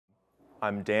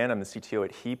I'm Dan. I'm the CTO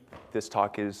at Heap. This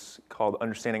talk is called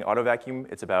Understanding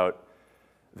Autovacuum. It's about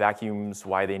vacuums,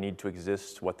 why they need to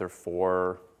exist, what they're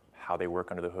for, how they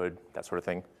work under the hood, that sort of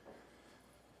thing.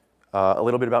 A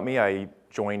little bit about me. I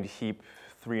joined Heap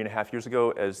 3.5 years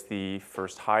ago as the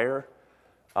first hire.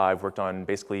 I've worked on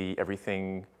basically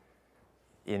everything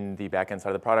in the back-end side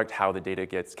of the product, how the data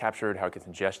gets captured, how it gets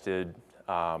ingested,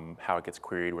 how it gets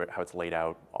queried, how it's laid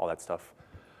out, all that stuff.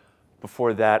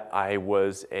 Before that, I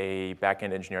was a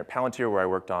back-end engineer at Palantir, where I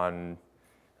worked on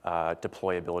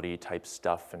deployability type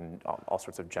stuff and all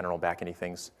sorts of general back-endy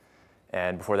things.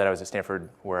 And before that, I was at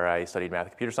Stanford, where I studied math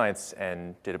and computer science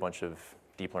and did a bunch of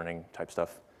deep learning type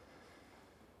stuff.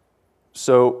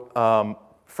 So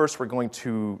first, we're going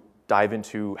to dive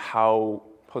into how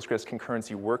Postgres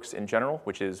concurrency works in general,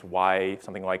 which is why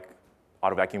something like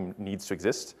Autovacuum needs to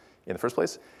exist in the first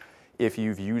place. If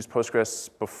you've used Postgres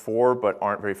before but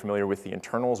aren't very familiar with the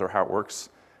internals or how it works,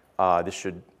 this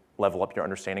should level up your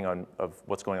understanding of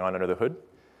what's going on under the hood.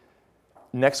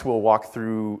 Next, we'll walk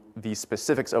through the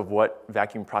specifics of what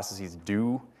vacuum processes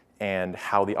do and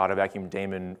how the Autovacuum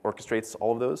daemon orchestrates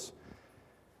all of those.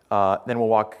 Then we'll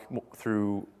walk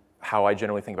through how I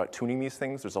generally think about tuning these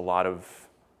things. There's a lot of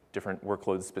different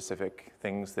workload-specific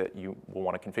things that you will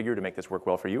want to configure to make this work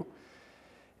well for you.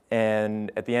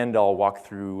 And at the end, I'll walk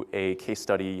through a case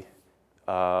study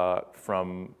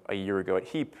from a year ago at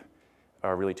Heap,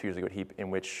 or really 2 years ago at Heap, in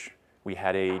which we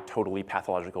had a totally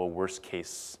pathological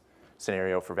worst-case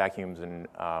scenario for vacuums and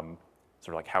sort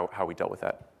of like how we dealt with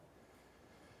that.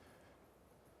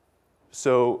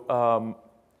 So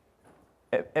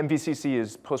MVCC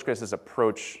is Postgres'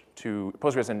 approach to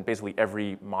Postgres, and basically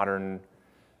every modern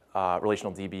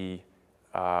relational DB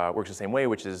works the same way,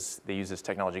 which is they use this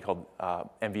technology called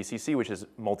MVCC, which is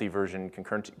multi-version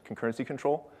concurrency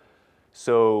control.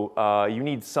 So you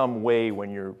need some way when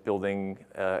you're building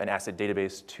an ACID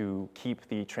database to keep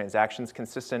the transactions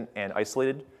consistent and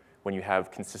isolated when you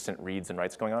have consistent reads and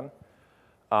writes going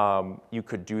on. You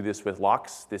could do this with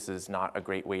locks. This is not a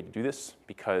great way to do this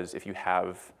because if you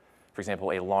have, for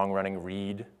example, a long-running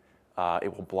read,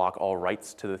 it will block all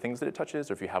writes to the things that it touches,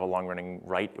 or if you have a long-running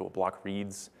write, it will block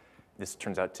reads. This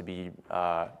turns out to be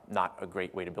not a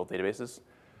great way to build databases.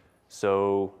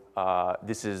 So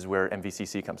this is where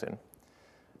MVCC comes in.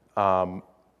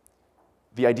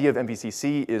 The idea of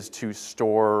MVCC is to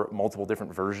store multiple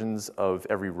different versions of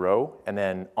every row, and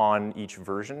then on each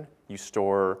version, you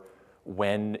store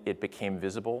when it became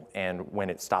visible and when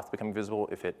it stopped becoming visible,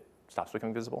 if it stops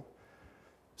becoming visible.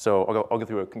 So I'll go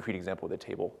through a concrete example with a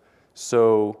table.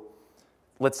 So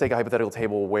let's take a hypothetical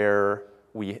table where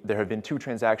there have been 2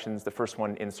 transactions. The first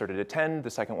one inserted a 10, the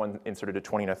second one inserted a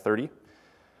 20 and a 30.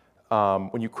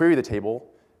 When you query the table,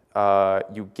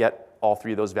 you get all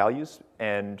 3 of those values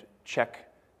and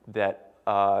check that,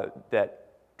 that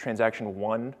transaction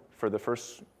 1 for the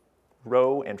first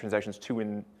row and transaction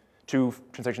 2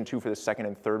 for the second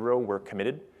and third row were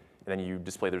committed. And then you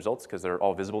display the results because they're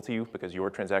all visible to you because your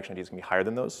transaction ID is going to be higher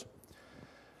than those.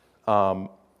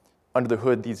 Under the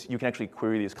hood, you can actually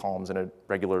query these columns in a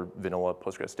regular vanilla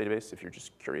Postgres database if you're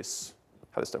just curious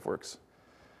how this stuff works.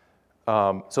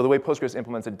 So the way Postgres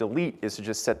implements a delete is to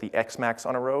just set the Xmax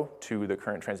on a row to the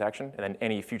current transaction, and then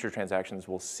any future transactions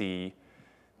will see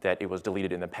that it was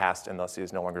deleted in the past and thus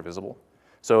is no longer visible.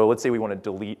 So let's say we want to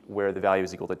delete where the value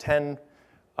is equal to 10.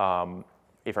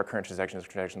 If our current transaction is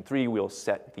transaction 3, we'll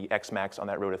set the Xmax on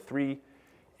that row to 3.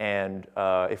 And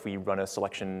if we run a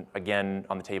selection again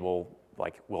on the table,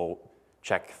 like we'll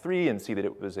check 3 and see that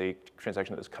it was a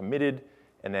transaction that was committed,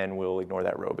 and then we'll ignore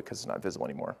that row because it's not visible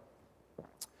anymore.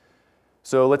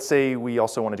 So let's say we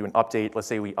also want to do an update. Let's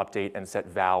say we update and set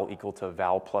val equal to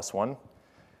val plus 1.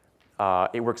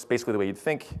 It works basically the way you'd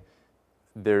think.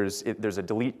 There's a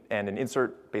delete and an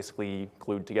insert basically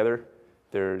glued together.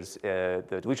 There's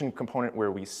the deletion component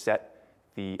where we set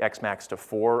the Xmax to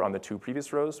 4 on the 2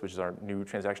 previous rows, which is our new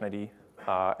transaction ID.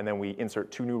 And then we insert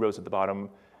 2 new rows at the bottom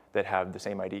that have the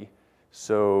same ID.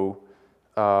 So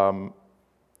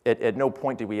at no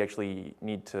point did we actually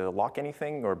need to lock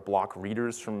anything or block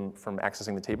readers from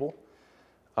accessing the table.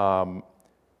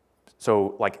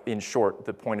 So like in short,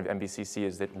 the point of MVCC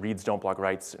is that reads don't block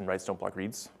writes and writes don't block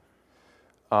reads.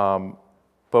 But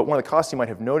one of the costs you might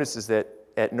have noticed is that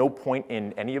at no point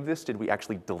in any of this did we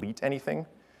actually delete anything.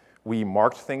 We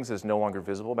marked things as no longer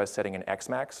visible by setting an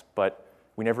Xmax, but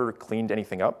we never cleaned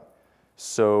anything up.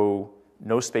 So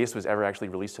no space was ever actually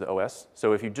released to the OS.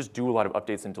 So if you just do a lot of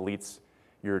updates and deletes,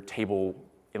 your table,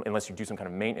 unless you do some kind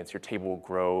of maintenance, your table will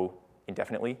grow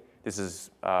indefinitely. This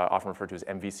is often referred to as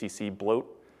MVCC bloat.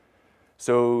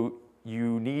 So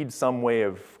you need some way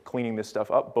of cleaning this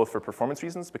stuff up, both for performance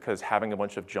reasons, because having a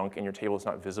bunch of junk in your table is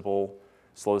not visible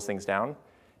slows things down,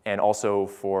 and also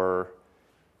for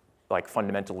like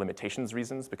fundamental limitations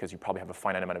reasons, because you probably have a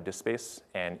finite amount of disk space,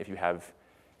 and if you have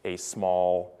a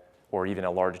small or even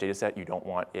a large data set, you don't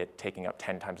want it taking up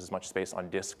 10 times as much space on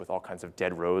disk with all kinds of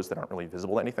dead rows that aren't really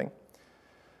visible to anything.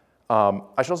 I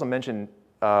should also mention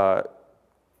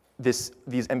these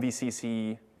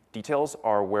MVCC details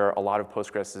are where a lot of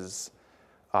Postgres's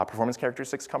performance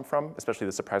characteristics come from, especially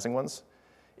the surprising ones.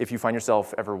 If you find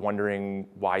yourself ever wondering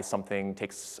why something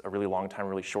takes a really long time,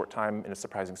 really short time in a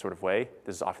surprising sort of way,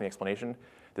 this is often the explanation.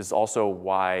 This is also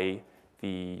why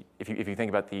if you think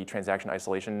about the transaction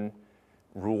isolation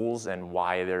rules and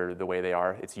why they're the way they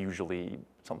are, it's usually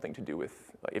something to do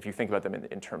with, like, if you think about them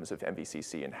in terms of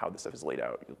MVCC and how this stuff is laid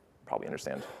out, you'll probably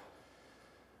understand.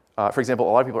 For example,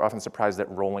 a lot of people are often surprised that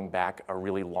rolling back a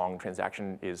really long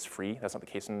transaction is free. That's not the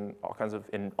case in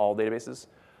all databases.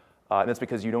 And that's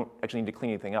because you don't actually need to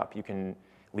clean anything up. You can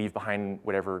leave behind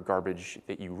whatever garbage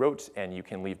that you wrote, and you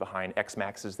can leave behind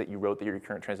Xmaxes that you wrote that are your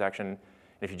current transaction. And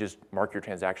if you just mark your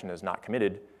transaction as not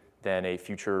committed, then a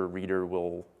future reader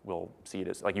will see it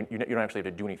as, like, you don't actually have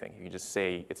to do anything. You can just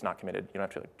say it's not committed. You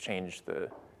don't have to change the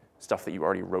stuff that you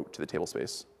already wrote to the table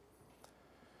space.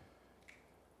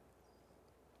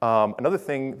 Another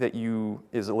thing that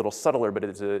is a little subtler, but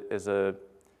is a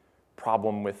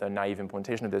problem with a naive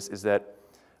implementation of this, is that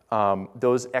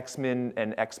those Xmin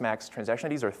and Xmax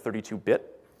transaction IDs are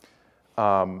 32-bit.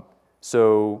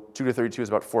 So 2 to 32 is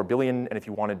about 4 billion, and if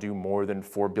you want to do more than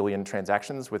 4 billion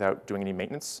transactions without doing any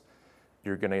maintenance,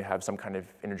 you're going to have some kind of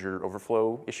integer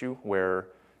overflow issue where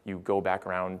you go back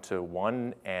around to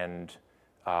 1, and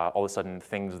all of a sudden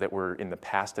things that were in the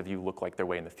past of you look like they're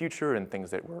way in the future, and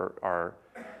things that are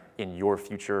in your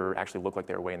future actually look like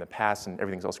they're way in the past, and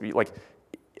everything's else like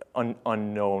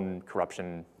unknown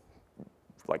corruption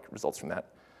like results from that.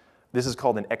 This is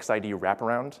called an XID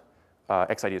wraparound.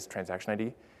 XID is transaction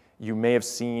ID. You may have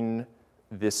seen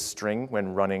this string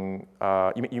when running,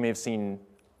 you may have seen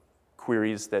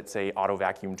queries that say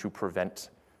Autovacuum to prevent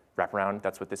wraparound.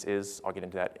 That's what this is. I'll get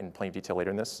into that in plenty of detail later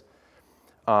in this.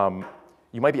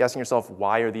 You might be asking yourself,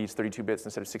 why are these 32 bits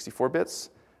instead of 64 bits?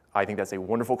 I think that's a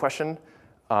wonderful question.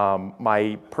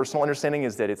 My personal understanding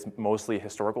is that it's mostly a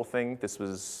historical thing. This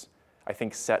was, I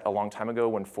think, set a long time ago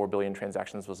when 4 billion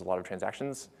transactions was a lot of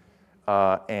transactions.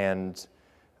 And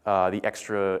the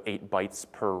extra 8 bytes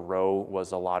per row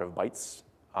was a lot of bytes.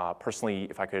 Personally,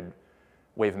 if I could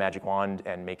wave a magic wand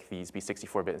and make these be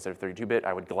 64-bit instead of 32-bit,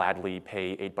 I would gladly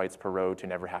pay 8 bytes per row to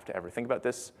never have to ever think about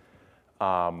this.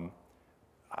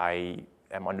 I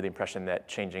am under the impression that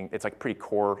changing, it's like pretty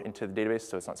core into the database,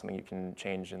 so it's not something you can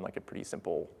change in like a pretty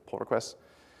simple pull request.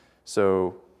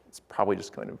 So it's probably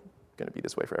just kind of going to be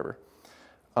this way forever.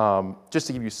 Just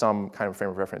to give you some kind of frame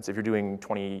of reference, if you're doing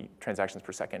 20 transactions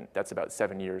per second, that's about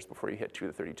 7 years before you hit 2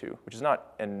 to the 32, which is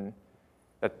not,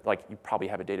 like you probably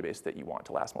have a database that you want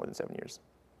to last more than 7 years.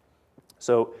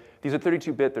 So these are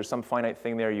 32-bit, there's some finite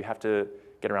thing there, you have to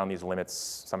get around these limits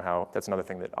somehow. That's another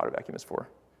thing that Autovacuum is for.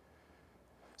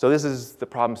 So this is the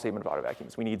problem statement of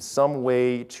Autovacuums. We need some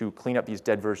way to clean up these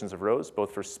dead versions of rows,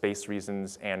 both for space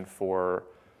reasons and for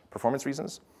performance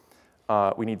reasons.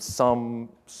 We need some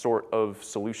sort of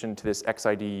solution to this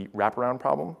XID wraparound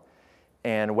problem.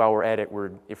 And while we're at it,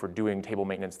 if we're doing table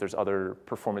maintenance, there's other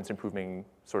performance improving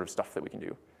sort of stuff that we can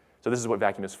do. So this is what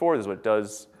Vacuum is for. This is what it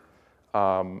does.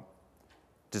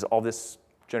 Does all this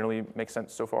generally make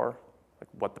sense so far? Like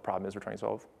what the problem is we're trying to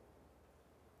solve?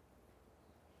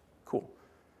 Cool.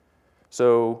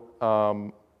 So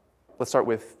let's start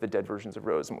with the dead versions of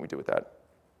rows and what we do with that.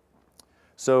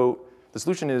 So the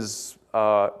solution is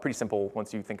pretty simple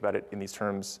once you think about it in these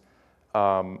terms.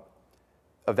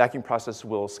 A vacuum process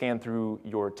will scan through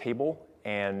your table,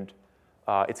 and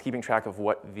it's keeping track of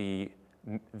what the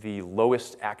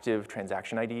lowest active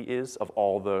transaction ID is of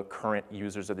all the current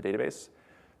users of the database.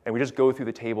 And we just go through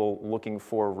the table looking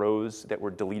for rows that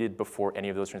were deleted before any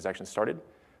of those transactions started.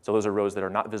 So those are rows that are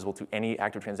not visible to any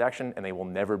active transaction, and they will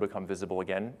never become visible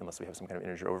again unless we have some kind of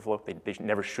integer overflow. They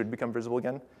never should become visible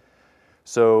again.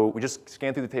 So we just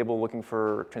scan through the table looking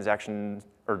for transactions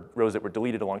or rows that were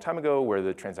deleted a long time ago where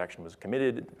the transaction was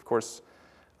committed, of course.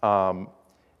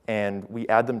 And we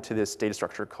add them to this data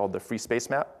structure called the free space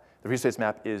map. The free space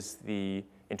map is the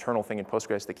internal thing in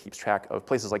Postgres that keeps track of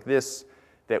places like this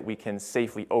that we can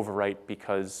safely overwrite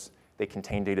because they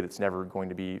contain data that's never going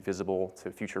to be visible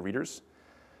to future readers.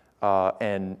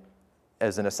 And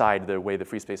as an aside, the way the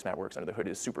free space map works under the hood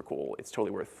is super cool. It's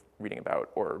totally worth reading about,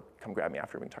 or come grab me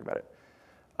after we can talk about it.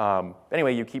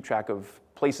 Anyway, you keep track of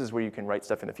places where you can write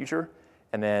stuff in the future,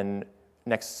 and then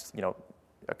next,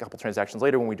 a couple transactions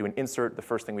later, when we do an insert, the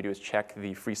first thing we do is check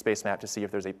the free space map to see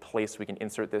if there's a place we can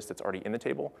insert this that's already in the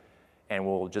table, and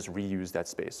we'll just reuse that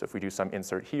space. So if we do some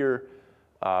insert here,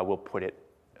 we'll put it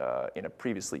in a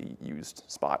previously used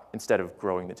spot instead of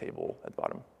growing the table at the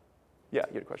bottom. Yeah,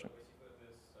 you had a question. Basically,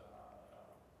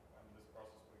 this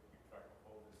process where you keep track of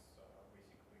all this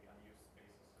basically unused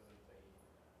spaces, is it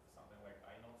something like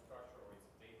inode structure, or it's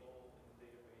a table in the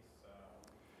database?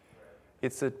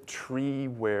 It's a tree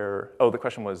where, oh, the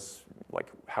question was like,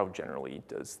 how generally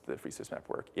does the free space map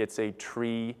work? It's a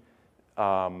tree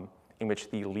in which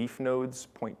the leaf nodes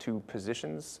point to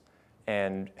positions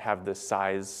and have the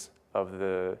size of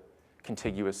the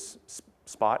contiguous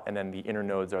spot, and then the inner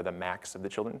nodes are the max of the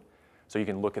children. So you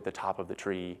can look at the top of the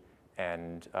tree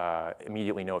and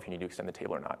immediately know if you need to extend the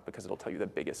table or not, because it'll tell you the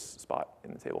biggest spot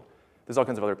in the table. There's all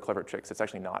kinds of other clever tricks. It's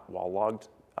actually not wall logged,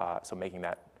 so making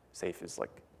that safe is like,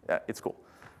 it's cool.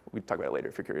 We can talk about it later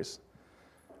if you're curious.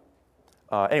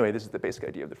 Anyway, this is the basic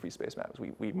idea of the free space maps.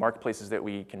 We mark places that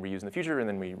we can reuse in the future, and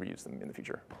then we reuse them in the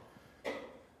future.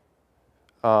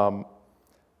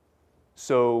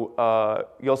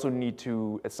 So you also need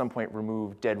to, at some point,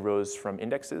 remove dead rows from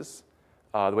indexes.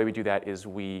 The way we do that is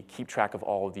we keep track of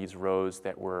all of these rows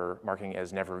that we're marking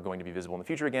as never going to be visible in the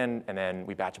future again, and then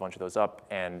we batch a bunch of those up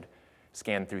and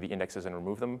scan through the indexes and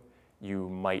remove them. You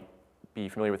might be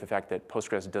familiar with the fact that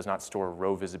Postgres does not store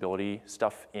row visibility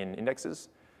stuff in indexes.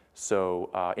 So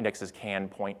indexes can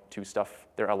point to stuff,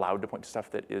 they're allowed to point to stuff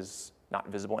that is not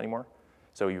visible anymore.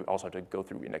 So you also have to go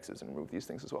through indexes and remove these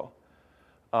things as well.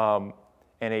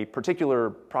 And a particular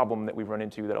problem that we've run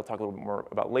into that I'll talk a little bit more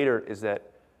about later is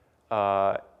that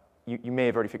you may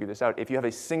have already figured this out. If you have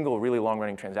a single really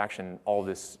long-running transaction, all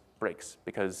this breaks,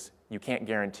 because you can't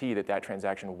guarantee that that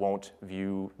transaction won't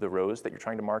view the rows that you're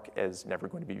trying to mark as never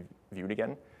going to be viewed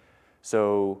again.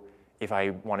 So if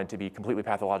I wanted to be completely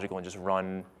pathological and just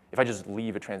run, if I just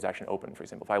leave a transaction open, for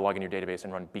example, if I log in your database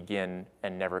and run begin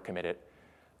and never commit it,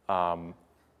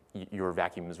 your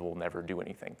vacuums will never do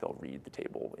anything. They'll read the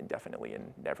table indefinitely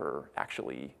and never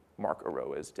actually mark a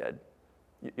row as dead.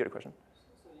 You had a question?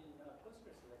 So in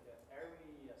Postgres, like every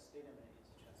statement is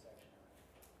a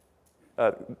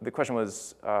transaction. The question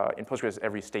was, in Postgres,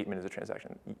 every statement is a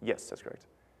transaction. Yes, that's correct.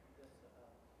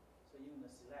 So even the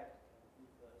select, if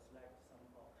select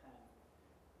somehow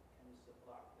can you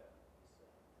block this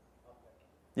object?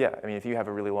 Yeah, I mean, if you have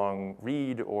a really long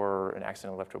read or an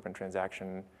accidental left open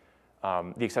transaction,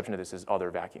 the exception to this is other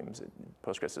vacuums.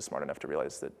 Postgres is smart enough to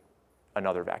realize that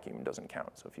another vacuum doesn't count.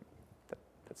 So if you,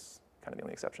 that's kind of the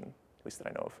only exception, at least that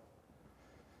I know of.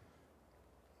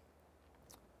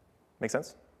 Make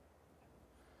sense?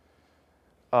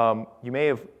 You may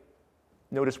have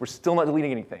noticed we're still not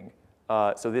deleting anything.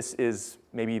 So this is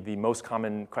maybe the most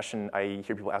common question I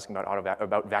hear people asking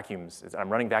about vacuums. Is I'm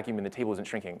running vacuum and the table isn't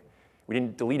shrinking. We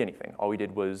didn't delete anything. All we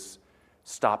did was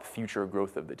stop future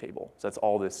growth of the table. So that's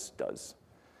all this does.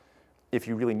 If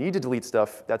you really need to delete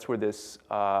stuff, that's where this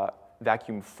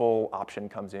vacuum full option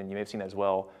comes in. You may have seen that as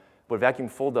well. What vacuum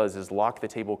full does is lock the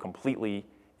table completely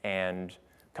and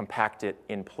compact it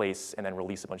in place and then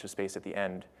release a bunch of space at the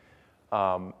end.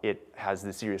 It has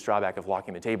the serious drawback of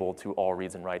locking the table to all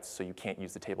reads and writes, so you can't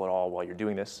use the table at all while you're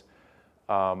doing this.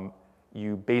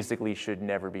 You basically should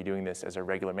never be doing this as a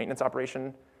regular maintenance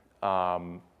operation.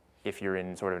 If you're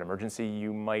in sort of an emergency,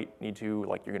 you might need to,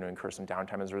 like you're going to incur some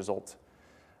downtime as a result.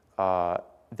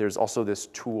 There's also this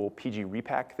tool, PG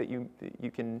Repack, that you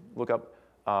can look up.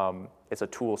 It's a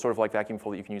tool sort of like vacuum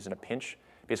full that you can use in a pinch.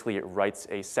 Basically, it writes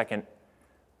a second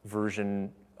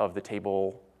version of the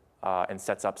table and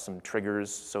sets up some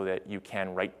triggers so that you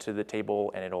can write to the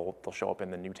table and they'll show up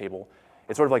in the new table.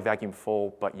 It's sort of like vacuum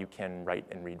full, but you can write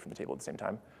and read from the table at the same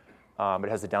time. It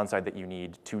has the downside that you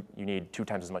need two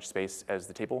times as much space as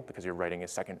the table because you're writing a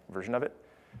second version of it.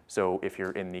 So if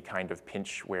you're in the kind of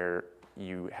pinch where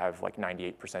you have like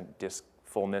 98% disk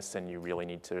fullness and you really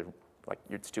need to, like,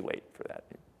 it's too late for that.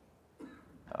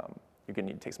 You're gonna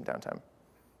need to take some downtime.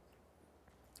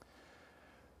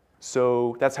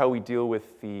 So that's how we deal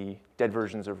with the dead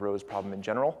versions of rows problem in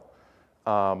general.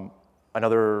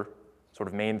 Another sort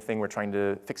of main thing we're trying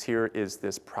to fix here is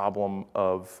this problem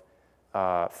of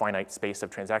finite space of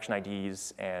transaction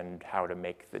IDs and how to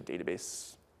make the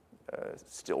database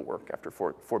still work after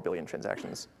 4 billion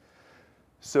transactions.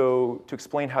 So to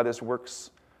explain how this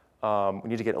works, we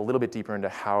need to get a little bit deeper into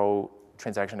how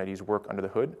transaction IDs work under the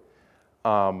hood.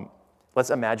 Let's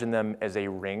imagine them as a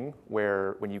ring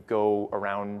where when you go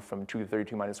around from 2 to the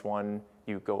 32 minus 1,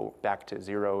 you go back to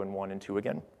 0 and 1 and 2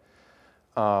 again.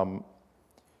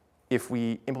 If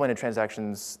we implemented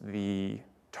transactions the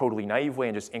totally naive way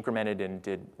and just incremented and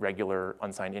did regular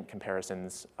unsigned int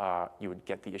comparisons, you would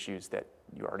get the issues that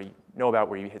you already know about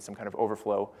where you hit some kind of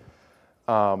overflow.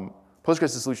 Postgres'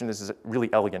 solution is really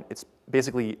elegant. It's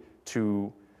basically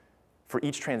for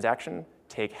each transaction,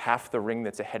 take half the ring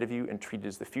that's ahead of you and treat it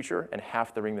as the future, and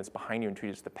half the ring that's behind you and treat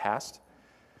it as the past.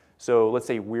 So let's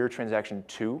say we're transaction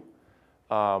 2.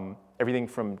 Everything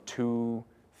from 2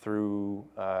 through,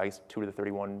 I guess 2 to the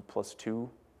 31 plus 2,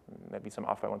 maybe some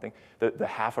off by one thing. The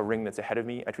half a ring that's ahead of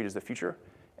me, I treat as the future,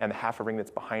 and the half a ring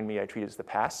that's behind me, I treat as the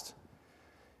past.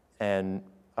 And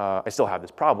I still have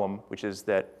this problem, which is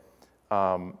that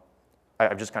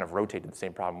I've just kind of rotated the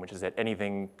same problem, which is that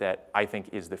anything that I think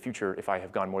is the future, if I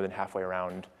have gone more than halfway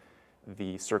around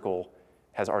the circle,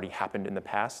 has already happened in the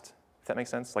past, if that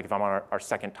makes sense. Like if I'm on our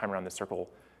second time around the circle,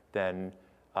 then,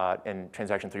 and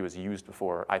transaction 3 was used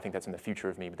before, I think that's in the future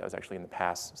of me, but that was actually in the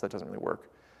past, so that doesn't really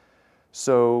work.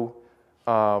 So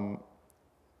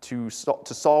to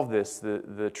solve this,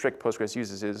 the trick Postgres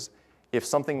uses is if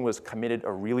something was committed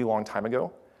a really long time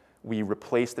ago, we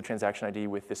replace the transaction ID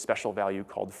with this special value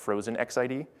called frozen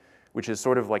XID, which is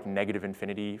sort of like negative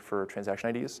infinity for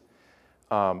transaction IDs.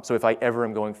 So if I ever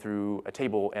am going through a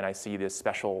table and I see this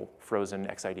special frozen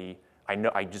XID,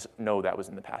 I just know that was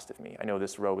in the past of me. I know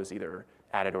this row was either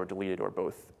added or deleted or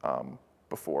both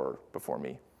before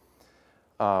me.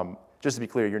 Just to be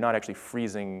clear, you're not actually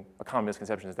freezing. A common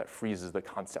misconception is that freezes the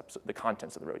contents of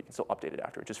the row. You can still update it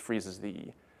after. It just freezes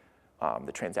the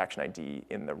transaction ID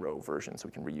in the row version so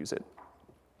we can reuse it.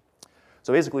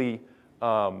 So basically,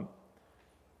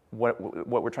 what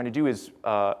we're trying to do is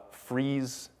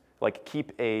freeze, like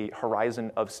keep a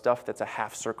horizon of stuff that's a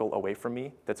half circle away from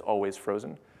me that's always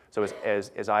frozen. So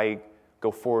as I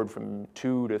go forward from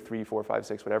 2 to 3, 4, 5,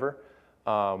 6, whatever,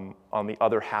 on the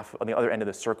other end of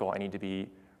the circle, I need to be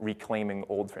reclaiming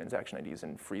old transaction IDs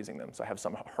and freezing them. So I have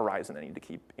some horizon I need to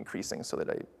keep increasing so that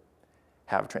I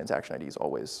have transaction IDs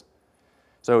always.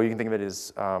 So you can think of it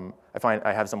as, I find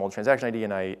I have some old transaction ID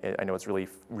and I know it's really,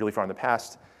 really far in the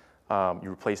past.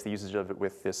 You replace the usage of it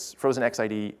with this frozen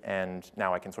XID, and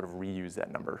now I can sort of reuse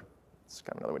that number. It's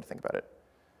kind of another way to think about it.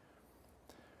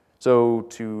 So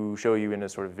to show you in a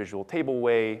sort of visual table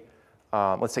way,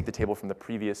 let's take the table from the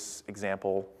previous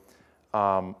example.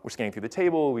 We're scanning through the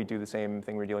table. We do the same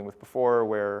thing we were dealing with before,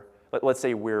 where let's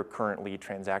say we're currently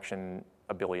transaction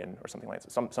 1 billion or something like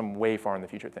that, some way far in the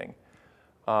future thing.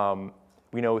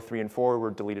 We know 3 and 4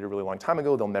 were deleted a really long time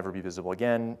ago. They'll never be visible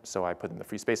again, so I put in the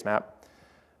free space map.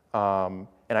 And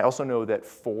I also know that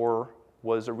 4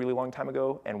 was a really long time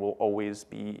ago and will always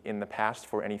be in the past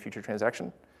for any future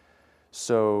transaction.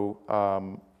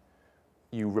 So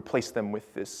you replace them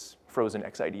with this frozen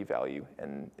XID value,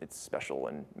 and it's special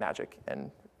and magic,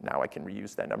 and now I can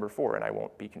reuse that number 4, and I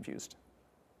won't be confused.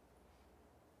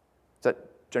 Does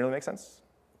that generally make sense?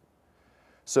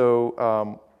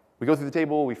 So we go through the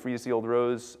table, we freeze the old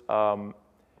rows.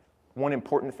 One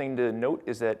important thing to note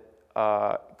is that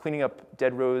cleaning up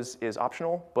dead rows is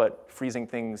optional, but freezing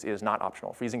things is not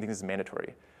optional. Freezing things is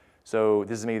mandatory. So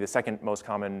this is maybe the second most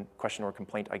common question or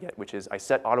complaint I get, which is I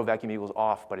set autovacuum equals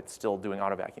off, but it's still doing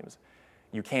autovacuums.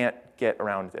 You can't get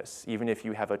around this. Even if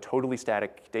you have a totally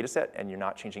static data set and you're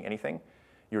not changing anything,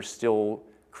 you're still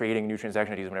creating new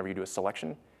transaction IDs whenever you do a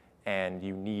selection, and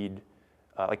you need,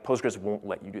 like Postgres won't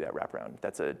let you do that wraparound.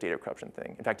 That's a data corruption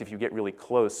thing. In fact, if you get really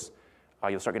close,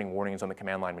 you'll start getting warnings on the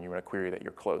command line when you run a query that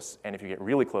you're close. And if you get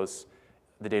really close,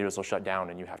 the database will shut down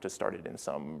and you have to start it in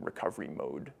some recovery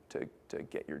mode to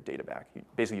get your data back.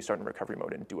 Basically, you start in recovery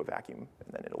mode and do a vacuum,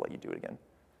 and then it'll let you do it again.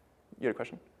 You had a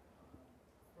question?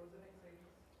 Frozen XIDs,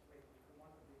 like if you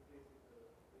want to replace it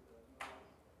with a new value,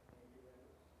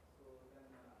 so then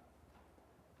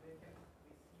where can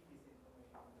we see this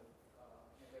information on the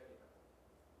metadata?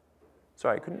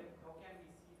 Sorry, I couldn't. How can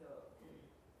we see the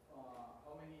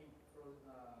how many rows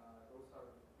are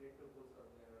vector rows are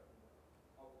there?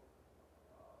 How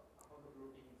the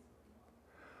routing is going on?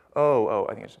 Oh,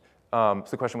 I think it's, so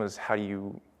the question was, how do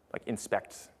you like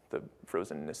inspect the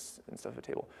frozenness and stuff of a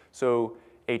table? So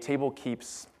a table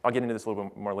keeps, I'll get into this a little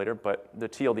bit more later, but the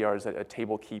TLDR is that a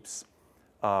table keeps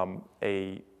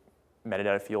a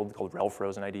metadata field called rel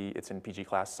frozen ID. It's in PG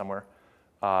class somewhere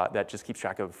that just keeps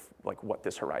track of like what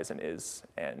this horizon is.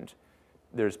 And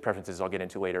there's preferences I'll get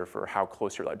into later for how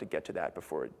close you're allowed to get to that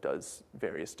before it does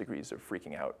various degrees of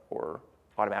freaking out or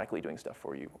automatically doing stuff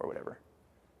for you or whatever.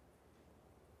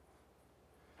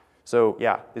 So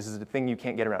yeah, this is the thing you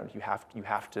can't get around. You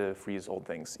have to freeze old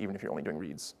things, even if you're only doing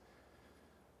reads.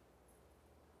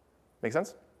 Make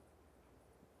sense?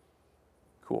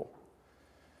 Cool.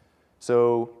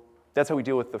 So that's how we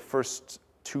deal with the first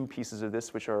 2 pieces of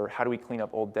this, which are how do we clean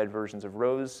up old dead versions of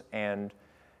rows and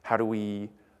how do we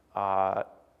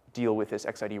deal with this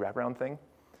XID wraparound thing?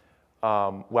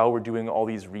 While we're doing all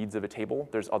these reads of a table,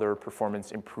 there's other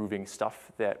performance improving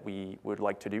stuff that we would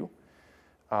like to do.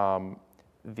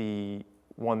 The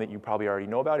one that you probably already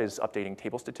know about is updating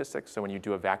table statistics. So when you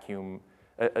do a vacuum,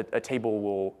 a table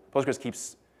will, Postgres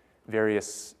keeps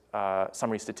various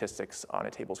summary statistics on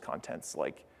a table's contents,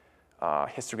 like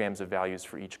histograms of values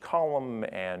for each column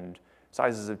and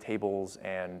sizes of tables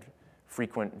and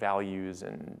frequent values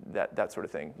and that sort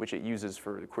of thing, which it uses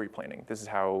for query planning. This is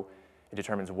how it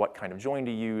determines what kind of join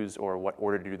to use or what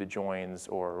order to do the joins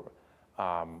or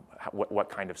what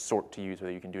kind of sort to use,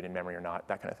 whether you can do it in memory or not,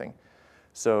 that kind of thing.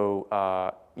 So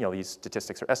these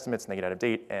statistics are estimates and they get out of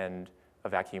date, and a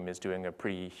vacuum is doing a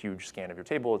pretty huge scan of your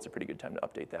table. It's a pretty good time to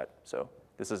update that. So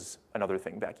this is another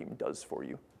thing vacuum does for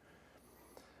you.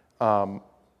 You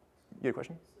had a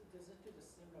question? So does it do the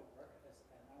similar work as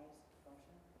analyze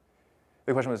function?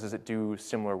 The question was, does it do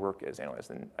similar work as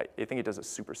analyze? And I think it does a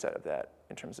superset of that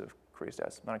in terms of query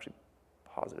stats. I'm not actually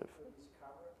positive. Is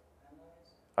cover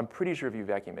analyze? I'm pretty sure if you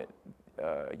vacuum it,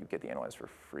 you get the analyze for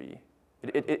free.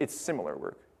 It's similar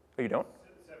work. Oh, you don't?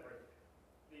 Separate.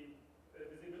 The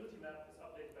visibility map is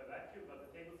updated by vacuum, but the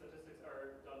table statistics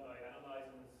are done by analyze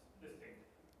and is distinct.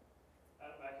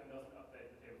 Vacuum doesn't update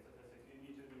the table statistics. You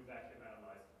need to do vacuum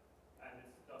analyze, and it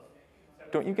does.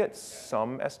 Don't you get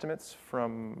some estimates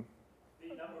from?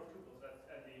 The number of tuples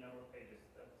and the number of pages.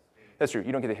 That's true.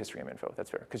 You don't get the histogram info. That's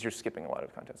fair, because you're skipping a lot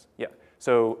of contents. Yeah.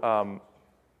 So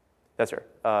that's fair.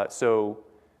 So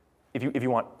if you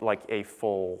want like a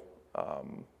full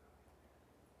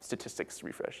statistics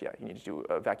refresh, yeah, you need to do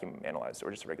a vacuum analyze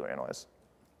or just a regular analyze.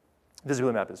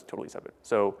 Visibility map is totally separate.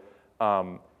 So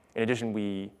in addition,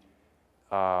 we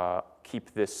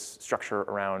keep this structure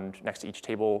around next to each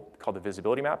table called the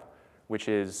visibility map, which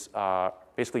is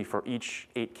basically for each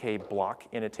 8K block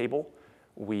in a table,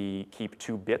 we keep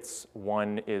 2 bits.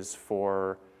 One is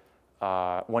for,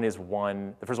 the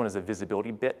first one is a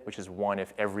visibility bit, which is 1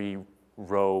 if every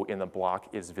row in the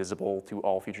block is visible to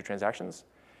all future transactions.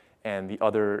 And the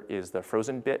other is the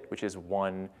frozen bit, which is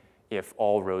 1 if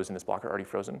all rows in this block are already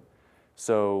frozen.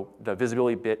 So the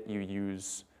visibility bit you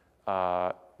use,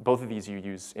 both of these you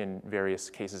use in various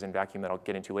cases in vacuum that I'll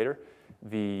get into later.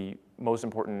 The most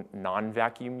important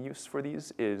non-vacuum use for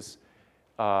these is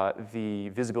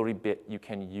the visibility bit you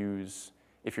can use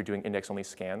if you're doing index-only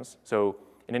scans. So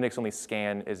an index-only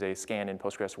scan is a scan in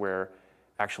Postgres where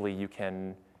actually you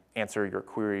can answer your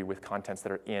query with contents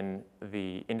that are in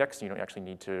the index. You don't actually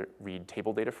need to read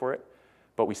table data for it.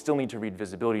 But we still need to read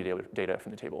visibility data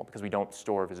from the table because we don't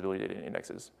store visibility data in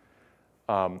indexes.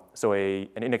 So an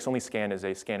index-only scan is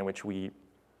a scan in which we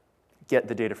get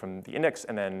the data from the index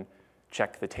and then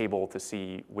check the table to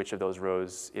see which of those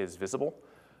rows is visible.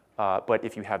 But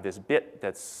if you have this bit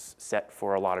that's set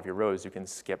for a lot of your rows, you can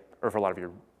skip, or for a lot of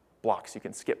your blocks, you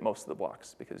can skip most of the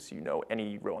blocks because you know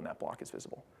any row in that block is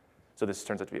visible. So this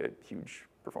turns out to be a huge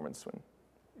performance win.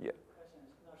 Yeah. Question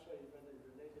is not sure whether it's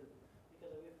related,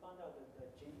 because we found out that the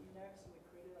gene index we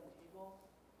created on the table,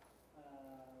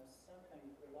 sometimes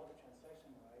if a lot of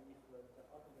transaction, right, if the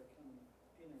Autovacuum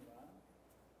didn't run,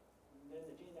 then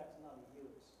the gene index not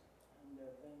used. And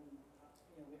then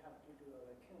we have to do a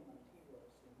vacuum on the table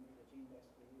to make the gene index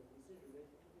for you. Is it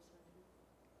related to this one too?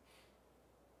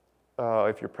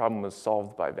 If your problem was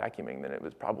solved by vacuuming, then it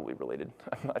was probably related.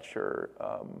 I'm not sure.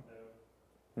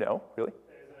 No, really?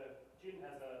 Gene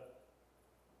has a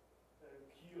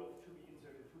queue of to be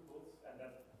inserted tuples, and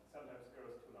that sometimes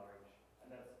grows too large, and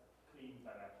that's cleaned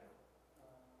by vacuum.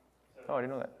 Oh, I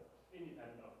didn't know that.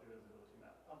 Independent of the visibility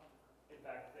map. In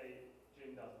fact,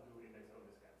 Gene doesn't do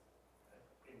index-only scans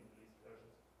in release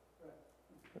versions. Right.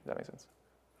 That makes sense.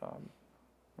 Well,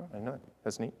 I didn't know that.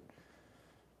 That's neat.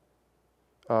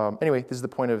 Anyway, this is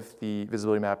the point of the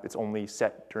visibility map. It's only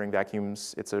set during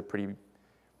vacuums. It's a pretty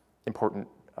important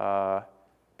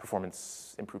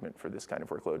performance improvement for this kind of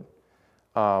workload.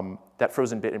 That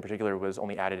frozen bit in particular was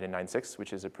only added in 9.6,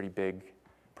 which is a pretty big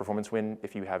performance win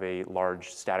if you have a large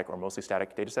static or mostly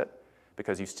static data set,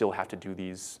 because you still have to do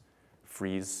these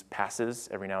freeze passes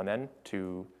every now and then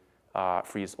to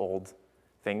freeze old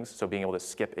things. So being able to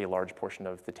skip a large portion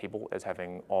of the table as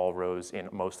having all rows in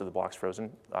most of the blocks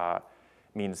frozen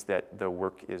means that the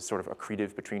work is sort of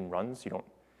accretive between runs. You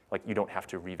don't have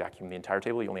to re-vacuum the entire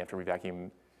table. You only have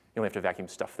to vacuum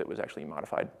stuff that was actually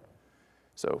modified.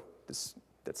 So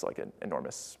that's like an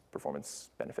enormous performance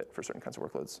benefit for certain kinds of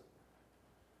workloads.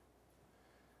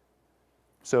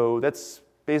 So that's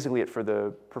basically it for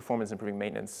the performance improving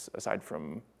maintenance, aside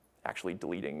from actually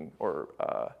deleting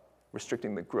or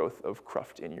restricting the growth of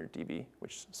cruft in your DB,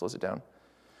 which slows it down.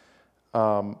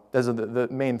 Those are the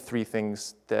main three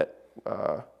things that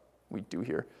we do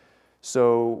here.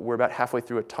 So we're about halfway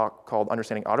through a talk called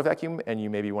Understanding Autovacuum, and you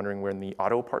may be wondering when the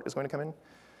auto part is going to come in.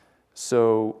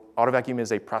 So Autovacuum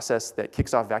is a process that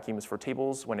kicks off vacuums for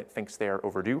tables when it thinks they are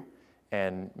overdue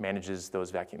and manages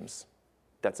those vacuums.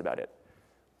 That's about it.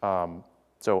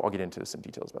 So I'll get into some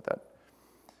details about that.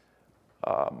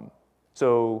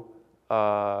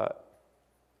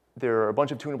 There are a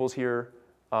bunch of tunables here.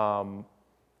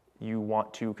 You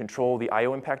want to control the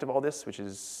I/O impact of all this, which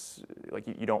is like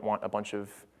you don't want a bunch of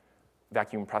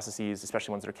vacuum processes,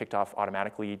 especially ones that are kicked off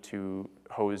automatically, to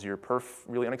hose your perf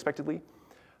really unexpectedly.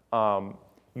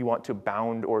 You want to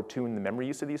bound or tune the memory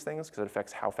use of these things because it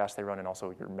affects how fast they run and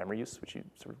also your memory use, which you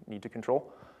sort of need to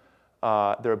control.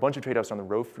 There are a bunch of trade-offs on the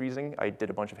row freezing. I did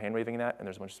a bunch of hand waving in that, and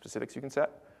there's a bunch of specifics you can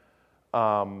set.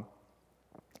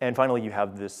 And finally, you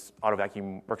have this auto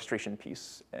vacuum orchestration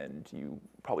piece, and you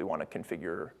probably want to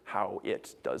configure how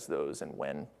it does those and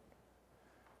when.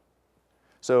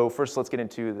 So first, let's get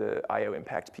into the I/O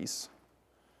impact piece.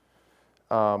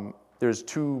 There's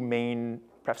two main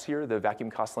prefs here, the vacuum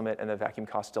cost limit and the vacuum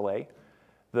cost delay.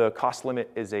 The cost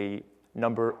limit is a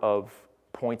number of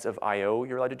points of I/O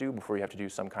you're allowed to do before you have to do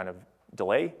some kind of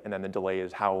delay, and then the delay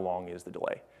is how long is the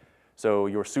delay. So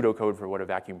your pseudocode for what a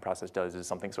vacuum process does is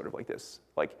something sort of like this.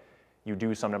 Like you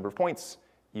do some number of points,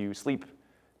 you sleep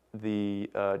the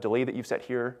delay that you've set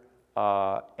here,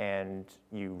 and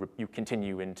you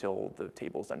continue until the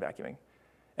table's done vacuuming.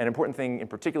 An important thing in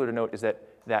particular to note is that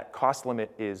that cost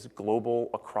limit is global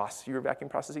across your vacuum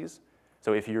processes.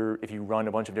 So if you run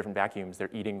a bunch of different vacuums, they're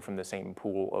eating from the same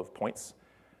pool of points,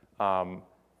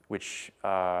 which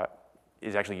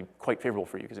is actually quite favorable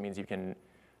for you because it means you can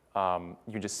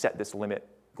just set this limit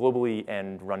globally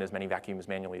and run as many vacuums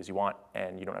manually as you want,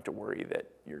 and you don't have to worry that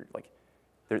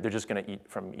they're just going to eat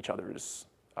from each other's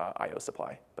I/O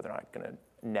supply, but they're not going to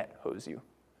net hose you.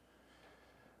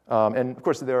 And of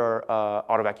course, there are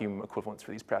auto vacuum equivalents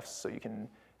for these prefs, so you can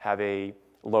have a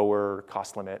lower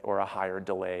cost limit or a higher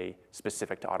delay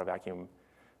specific to auto vacuum.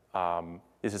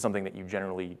 This is something that you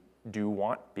generally do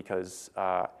want because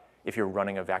if you're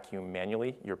running a vacuum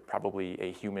manually, you're probably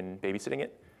a human babysitting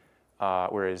it.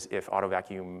 Whereas if auto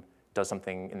vacuum does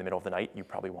something in the middle of the night, you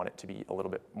probably want it to be a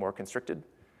little bit more constricted.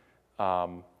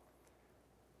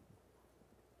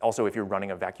 Also, if you're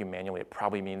running a vacuum manually, it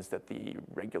probably means that the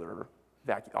regular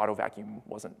auto vacuum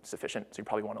wasn't sufficient, so you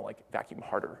probably want to vacuum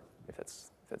harder if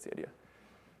that's the idea.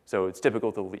 So it's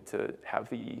typical to have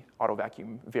the auto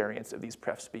vacuum variants of these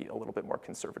prefs be a little bit more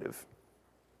conservative.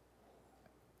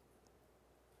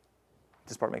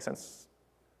 Does this part make sense?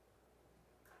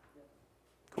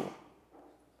 Cool.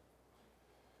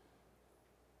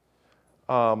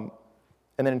 And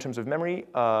then in terms of memory,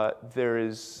 there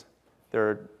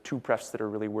are two prefs that are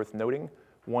really worth noting.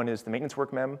 One is the maintenance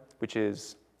work mem, which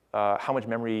is how much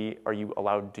memory are you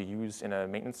allowed to use in a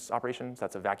maintenance operation. So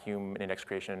that's a vacuum, an index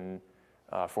creation,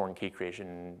 foreign key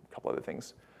creation, a couple other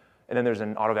things. And then there's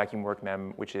an auto vacuum work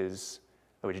mem, which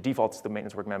defaults to the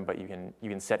maintenance work mem, but you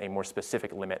can set a more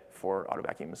specific limit for auto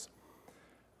vacuums.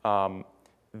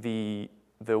 The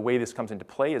way this comes into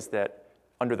play is that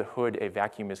under the hood, a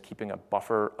vacuum is keeping a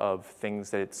buffer of things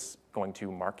that it's going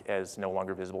to mark as no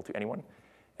longer visible to anyone.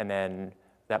 And then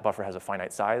that buffer has a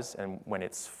finite size, and when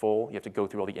it's full, you have to go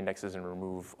through all the indexes and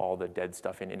remove all the dead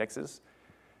stuff in indexes.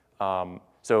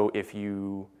 So if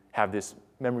you have this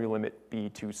memory limit be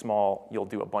too small, you'll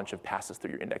do a bunch of passes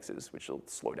through your indexes, which will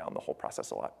slow down the whole process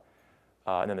a lot.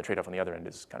 And then the trade-off on the other end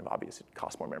is kind of obvious. It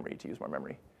costs more memory to use more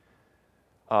memory.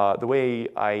 The way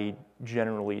I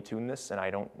generally tune this, and I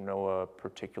don't know a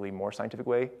particularly more scientific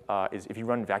way, is if you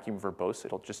run vacuum verbose,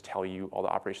 it'll just tell you all the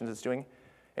operations it's doing.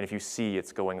 And if you see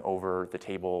it's going over the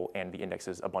table and the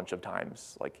indexes a bunch of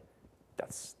times,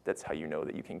 that's how you know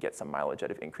that you can get some mileage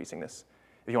out of increasing this.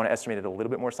 If you want to estimate it a little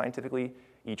bit more scientifically,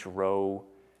 each row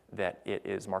that it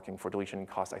is marking for deletion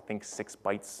costs, I think, 6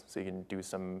 bytes. So you can do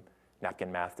some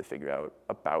napkin math to figure out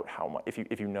about how much.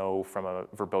 If you know from a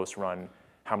verbose run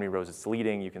how many rows it's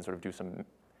deleting, you can sort of do some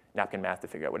napkin math to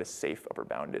figure out what a safe upper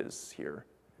bound is here,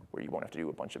 where you won't have to do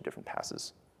a bunch of different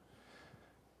passes.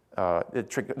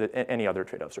 Any other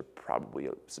trade-offs are probably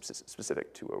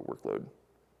specific to a workload.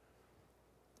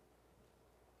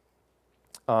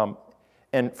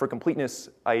 And for completeness,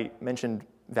 I mentioned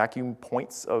vacuum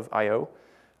points of I/O.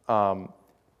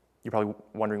 You're probably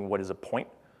wondering what is a point.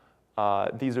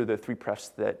 These are the 3 prefs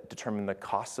that determine the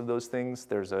costs of those things.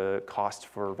 There's a cost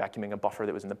for vacuuming a buffer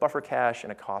that was in the buffer cache,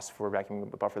 and a cost for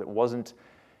vacuuming a buffer that wasn't,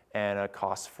 and a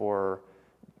cost for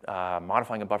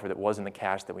modifying a buffer that was in the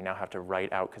cache that we now have to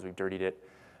write out because we've dirtied it.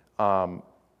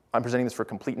 I'm presenting this for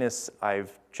completeness.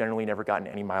 I've generally never gotten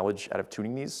any mileage out of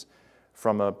tuning these.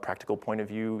 From a practical point of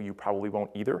view, you probably won't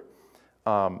either.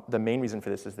 The main reason for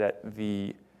this is that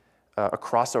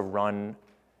across a run,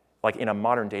 like in a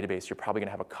modern database, you're probably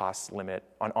gonna have a cost limit,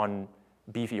 on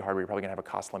beefy hardware, you're probably gonna have a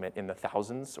cost limit in the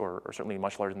thousands, or certainly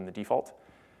much larger than the default.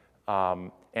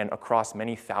 And across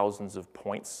many thousands of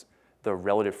points, the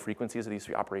relative frequencies of these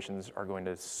three operations are going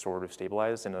to sort of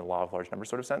stabilize in a law of large numbers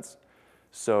sort of sense.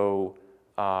 So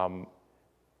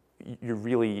you're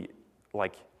really,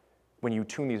 like, when you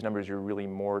tune these numbers, you're really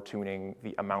more tuning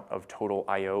the amount of total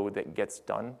I/O that gets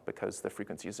done, because the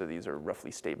frequencies of these are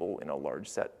roughly stable in a large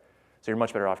set. So you're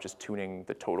much better off just tuning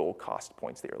the total cost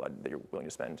points that you're willing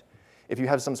to spend. If you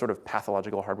have some sort of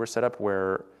pathological hardware setup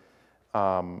where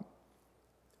one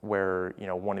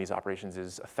of these operations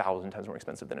is 1,000 times more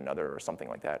expensive than another or something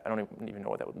like that, I don't even know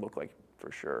what that would look like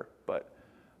for sure. But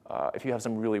if you have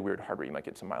some really weird hardware, you might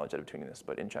get some mileage out of tuning this.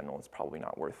 But in general, it's probably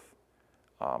not worth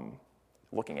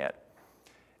looking at.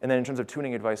 And then in terms of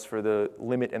tuning advice for the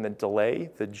limit and the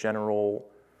delay, the general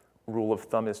rule of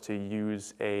thumb is to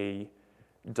use a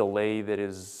delay that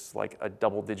is like a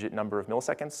double-digit number of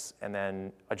milliseconds, and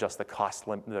then adjust the cost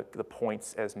the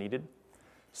points as needed.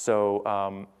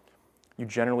 So you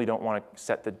generally don't want to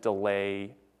set the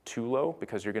delay too low,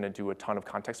 because you're going to do a ton of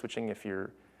context switching if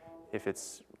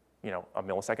it's a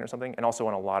millisecond or something. And also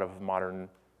on a lot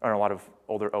of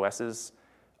older OSs,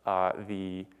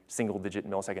 the single-digit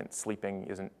millisecond sleeping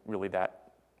isn't really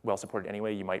that well supported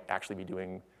anyway. You might actually be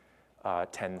doing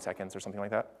 10 seconds or something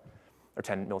like that, or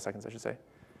 10 milliseconds, I should say.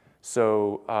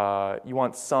 So you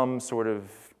want some sort of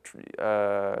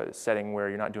setting where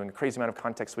you're not doing a crazy amount of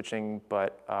context switching,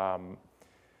 but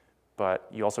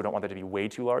you also don't want that to be way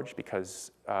too large,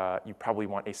 because you probably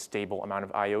want a stable amount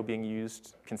of I/O being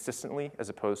used consistently, as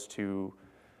opposed to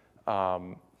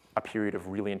a period of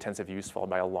really intensive use followed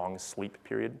by a long sleep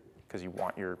period, because you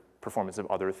want your performance of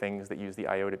other things that use the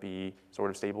I/O to be sort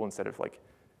of stable instead of like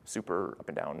super up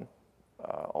and down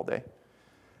all day.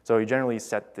 So you generally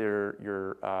set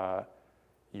your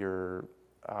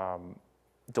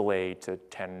delay to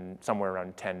somewhere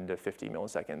around 10 to 50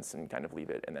 milliseconds, and kind of leave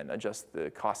it, and then adjust the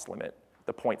cost limit,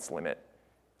 the points limit,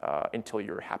 until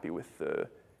you're happy with the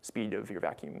speed of your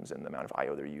vacuums and the amount of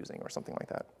I/O they're using, or something like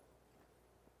that.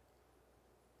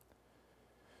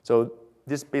 So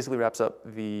this basically wraps up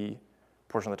the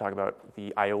portion of the talk about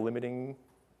the I/O limiting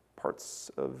parts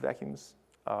of vacuums.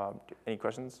 Any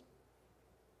questions?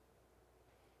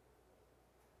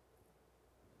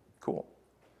 Cool.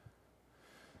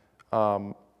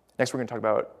 Next, we're going to talk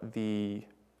about the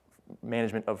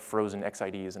management of frozen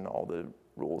XIDs and all the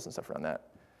rules and stuff around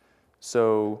that.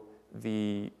 So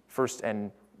the first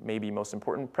and maybe most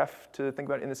important pref to think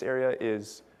about in this area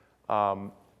is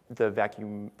the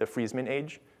freeze-min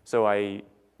age. So I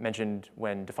mentioned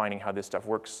when defining how this stuff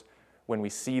works, when we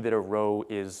see that a row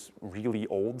is really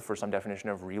old, for some definition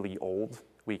of really old,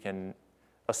 we can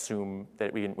assume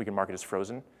that we can mark it as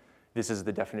frozen. This is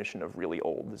the definition of really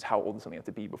old. This is how old does something have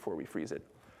to be before we freeze it.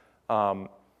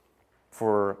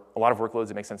 For a lot of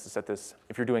workloads, it makes sense to set this.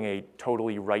 If you're doing a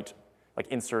totally write, like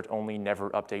insert only, never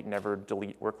update, never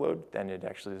delete workload, then it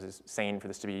actually is sane for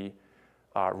this to be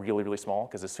really, really small,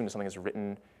 because as soon as something is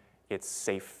written, it's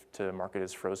safe to mark it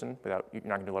as frozen without, you're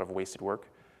not gonna do a lot of wasted work.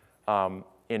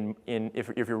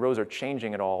 If your rows are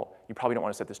changing at all, you probably don't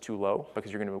want to set this too low,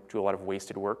 because you're gonna do a lot of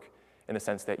wasted work, in the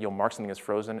sense that you'll mark something as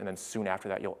frozen, and then soon after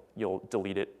that, you'll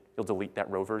delete it. You'll delete that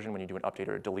row version when you do an update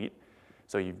or a delete.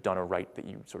 So you've done a write that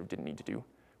you sort of didn't need to do.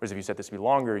 Whereas if you set this to be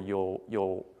longer,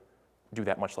 you'll do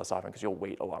that much less often, because you'll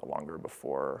wait a lot longer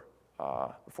before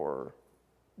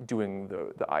doing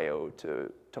the I/O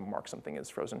to mark something as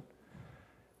frozen.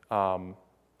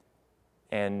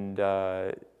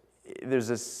 There's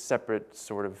a separate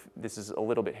sort of, this is a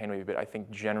little bit hand-wavy, but I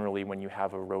think generally when you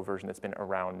have a row version that's been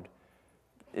around,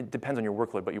 it depends on your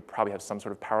workload, but you probably have some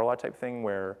sort of power law type thing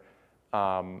where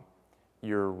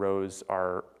your rows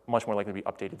are much more likely to be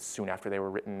updated soon after they were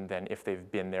written than if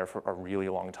they've been there for a really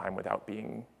long time without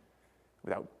being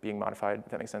modified, if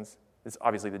that makes sense. It's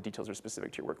obviously the details are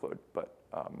specific to your workload, but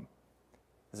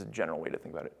this is a general way to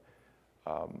think about it.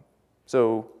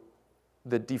 So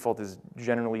the default is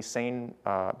generally sane,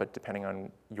 but depending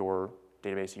on your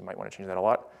database, you might want to change that a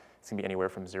lot. It's going to be anywhere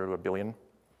from 0 to 1 billion.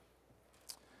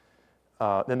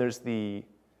 Then there's the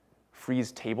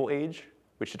freeze table age,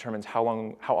 which determines how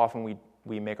often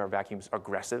we make our vacuums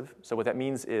aggressive. So what that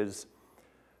means is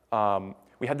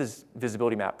we had this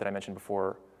visibility map that I mentioned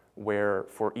before, where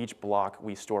for each block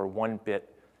we store 1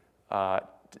 bit.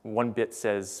 1 bit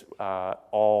says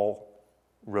all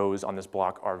rows on this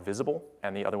block are visible,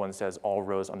 and the other one says all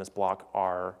rows on this block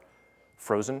are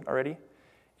frozen already.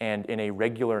 And in a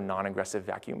regular non-aggressive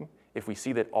vacuum, if we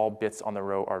see that all bits on the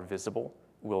row are visible,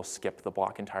 we'll skip the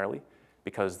block entirely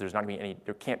because there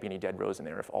can't be any dead rows in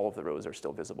there if all of the rows are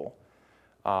still visible.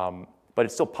 But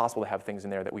it's still possible to have things in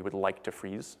there that we would like to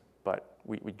freeze, but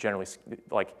we generally,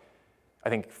 like, I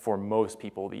think for most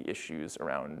people, the issues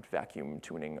around vacuum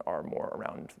tuning are more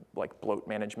around like bloat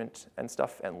management and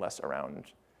stuff and less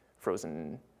around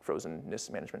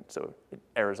frozenness management. So it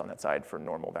errs on that side for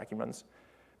normal vacuum runs.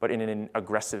 But in an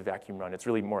aggressive vacuum run, it's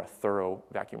really more a thorough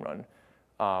vacuum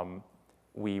run.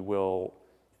 We will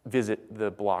visit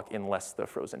the block unless the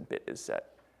frozen bit is set.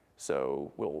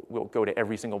 So we'll go to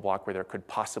every single block where there could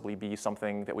possibly be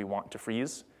something that we want to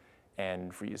freeze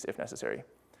and freeze if necessary.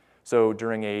 So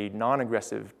during a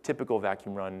non-aggressive typical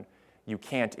vacuum run, you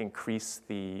can't increase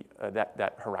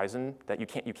that horizon.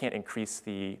 You can't increase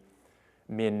the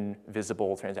min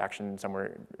visible transaction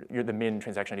somewhere, the min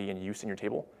transaction ID in use in your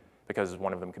table, because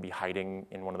one of them could be hiding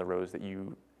in one of the rows that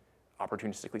you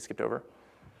opportunistically skipped over.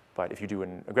 But if you do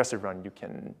an aggressive run, you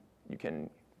can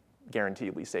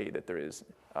guaranteedly say that there is,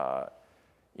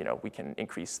 we can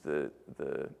increase the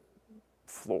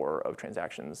floor of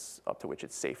transactions up to which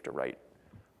it's safe to write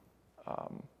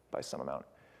by some amount.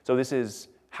 So this is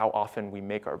how often we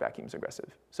make our vacuums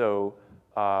aggressive. So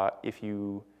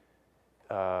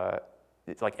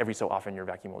it's like every so often your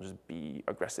vacuum will just be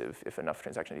aggressive if enough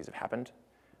transaction IDs have happened.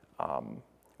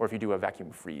 Or if you do a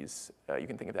vacuum freeze, you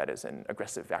can think of that as an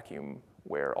aggressive vacuum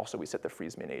where also we set the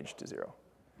freeze min age to 0.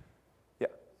 Yeah?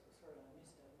 Sorry, I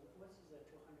missed that. What does the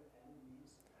 200M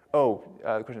means? Oh,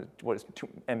 the question is, what is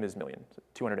M is million. So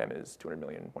 200M is 200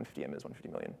 million, 150M is 150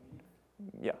 million.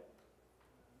 Yeah.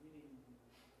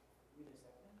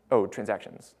 Oh,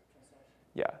 transactions.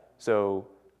 Yeah. So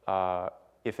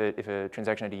if a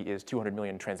transaction ID is 200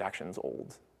 million transactions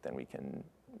old, then we can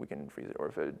freeze it. Or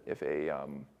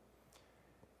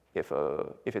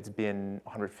if it's been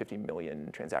 150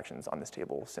 million transactions on this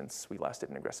table since we last did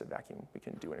an aggressive vacuum, we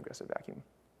can do an aggressive vacuum.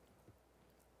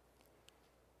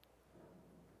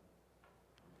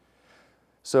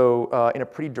 So in a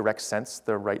pretty direct sense,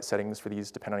 the right settings for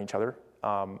these depend on each other.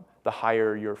 The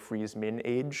higher your freeze min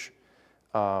age,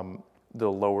 the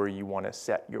lower you want to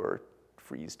set your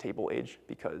freeze table age,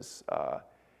 because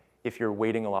if you're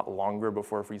waiting a lot longer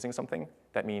before freezing something,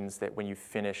 that means that when you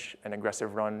finish an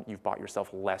aggressive run, you've bought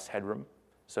yourself less headroom.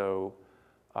 So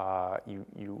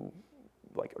you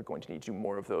are going to need to do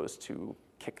more of those to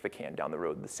kick the can down the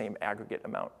road, the same aggregate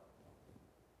amount.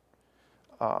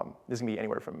 This can be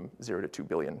anywhere from 0 to 2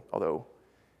 billion, although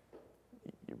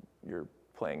you're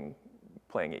playing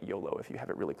it YOLO if you have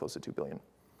it really close to 2 billion.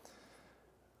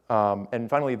 And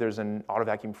finally, there's an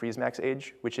Autovacuum freeze max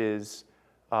age, which is,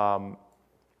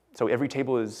 so every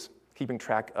table is keeping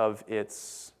track of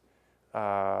its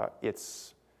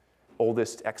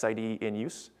oldest XID in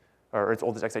use, or its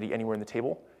oldest XID anywhere in the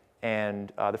table.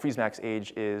 And the freeze max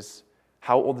age is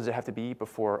how old does it have to be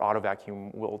before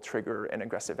Autovacuum will trigger an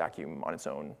aggressive vacuum on its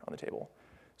own on the table.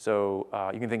 So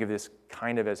you can think of this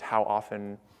kind of as how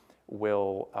often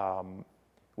will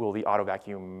the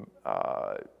Autovacuum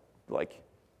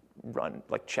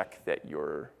check that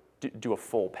do a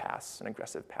full pass, an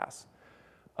aggressive pass.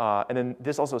 And then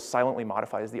this also silently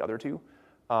modifies the other two.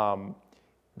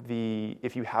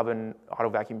 If you have an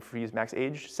Autovacuum freeze max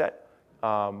age set,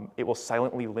 it will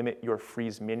silently limit your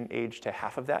freeze min age to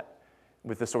half of that,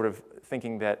 with the sort of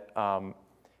thinking that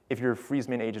if your freeze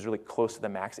min age is really close to the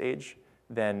max age,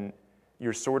 then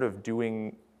you're sort of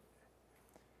doing,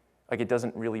 it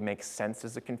doesn't really make sense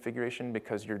as a configuration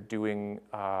because you're doing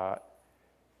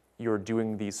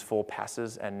these full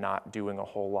passes and not doing a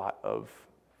whole lot of,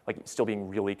 still being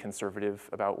really conservative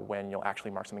about when you'll actually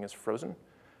mark something as frozen,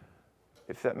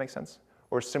 if that makes sense.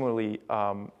 Or similarly,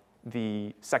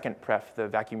 the second pref, the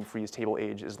vacuum freeze table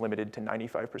age, is limited to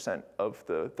 95% of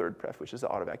the third pref, which is the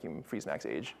Autovacuum freeze max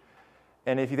age.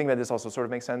 And if you think about this, also sort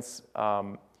of makes sense.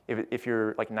 If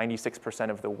you're 96%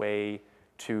 of the way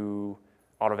to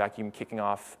Autovacuum kicking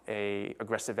off a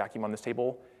aggressive vacuum on this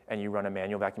table, and you run a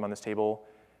manual vacuum on this table,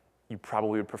 you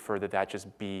probably would prefer that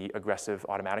just be aggressive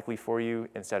automatically for you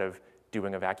instead of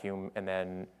doing a vacuum and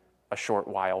then a short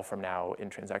while from now in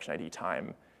transaction ID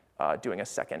time, doing a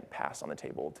second pass on the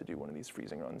table to do one of these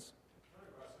freezing runs.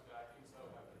 Aggressive vacuums, though,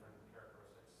 have different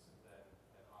characteristics than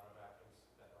auto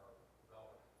vacuums that are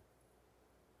relevant.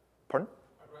 Pardon?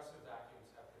 Aggressive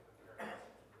vacuums have different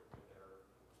characteristics with their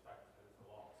respect to the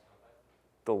logs, don't they?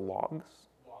 The logs?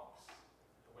 Logs.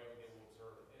 The way they will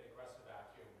observe it. An aggressive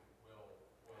vacuum will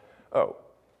Oh.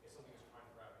 if something is trying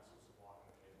to grab an exclusive log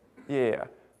on the table. Yeah.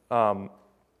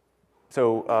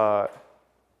 So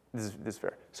this is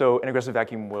fair. So an aggressive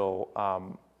vacuum will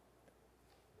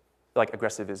like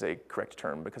aggressive is a correct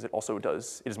term because it also it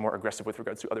is more aggressive with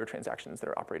regards to other transactions that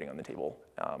are operating on the table.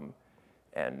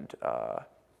 And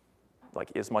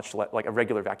like is much like a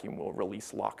regular vacuum will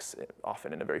release locks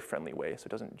often in a very friendly way, so it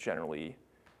doesn't generally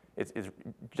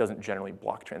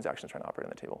block transactions trying to operate on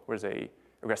the table, whereas a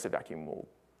aggressive vacuum will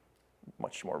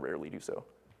much more rarely do so.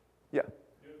 Yeah?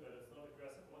 No, but it's not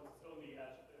aggressive once it's only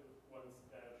triggered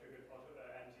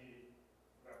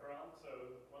anti-wraparound. So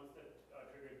ones that are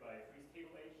triggered by freeze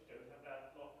table age don't have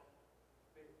that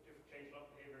change lock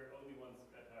behavior, only ones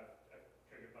that have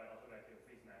triggered by autovacuum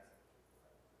freeze max.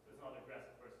 So it's not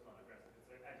aggressive versus non-aggressive, it's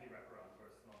like anti-wraparound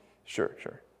versus non. Sure,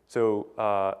 sure. So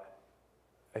I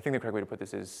think the correct way to put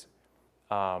this is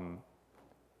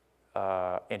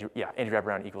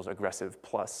anti-wraparound equals aggressive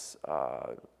plus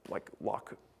like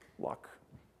lock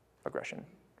aggression. So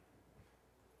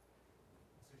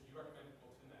do you recommend people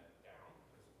tune that down?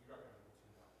 Because you recommend people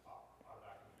tune that up,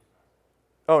 autovacuum freeze max.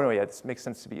 Oh no, yeah, this makes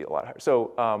sense to be a lot higher.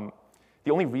 So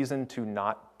the only reason to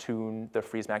not tune the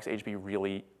freeze max HB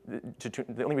really,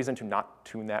 the only reason to not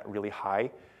tune that really high,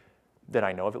 that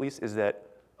I know of at least, is that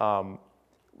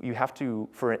you have to,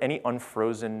 for any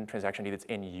unfrozen transaction that's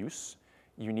in use,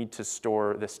 you need to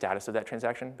store the status of that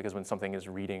transaction, because when something is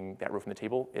reading that row from the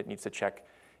table, it needs to check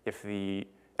if the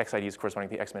XIDs corresponding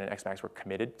to the XMIN and XMAX were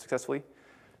committed successfully.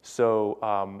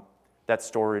 So that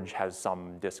storage has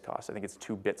some disk cost. I think it's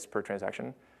 2 bits per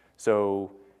transaction.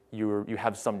 So you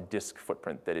have some disk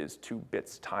footprint that is 2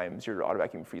 bits times your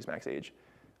autovacuum freeze max age,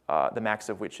 the max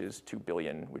of which is 2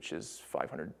 billion, which is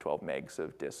 512 megs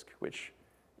of disk, which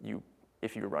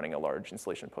if you're running a large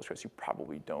installation of Postgres, you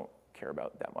probably don't care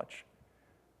about that much.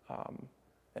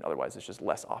 And otherwise, it's just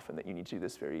less often that you need to do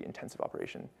this very intensive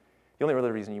operation. The only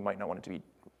other reason you might not want it to be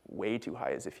way too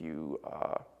high is if you're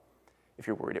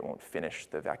worried it won't finish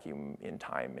the vacuum in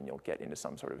time and you'll get into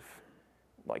some sort of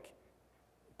like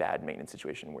bad maintenance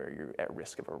situation where you're at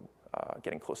risk of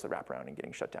getting close to the wraparound and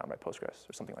getting shut down by Postgres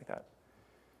or something like that.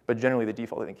 But generally, the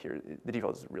default, I think here, the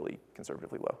default is really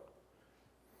conservatively low.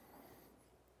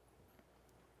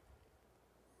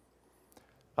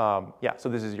 Yeah, so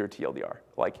this is your TLDR.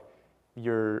 Like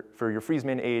for your freeze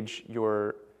min age,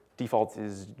 your default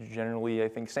is generally, I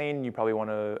think, sane. You probably want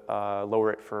to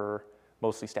lower it for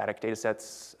mostly static data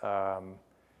sets,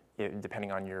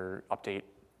 depending on your update,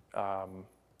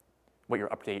 what your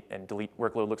update and delete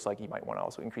workload looks like. You might want to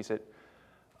also increase it.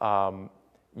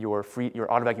 Your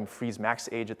autovacuum freeze max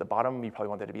age at the bottom, you probably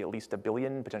want that to be at least 1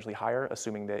 billion, potentially higher,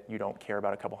 assuming that you don't care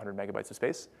about a couple hundred megabytes of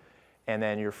space. And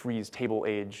then your freeze table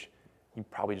age, you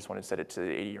probably just want to set it to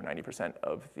 80 or 90%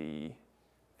 of the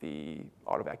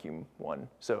autovacuum one.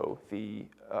 So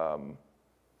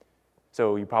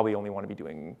so you probably only want to be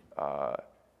doing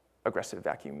aggressive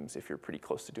vacuums if you're pretty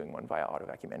close to doing one via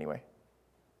autovacuum anyway.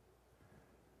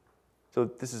 So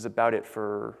this is about it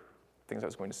for things I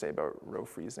was going to say about row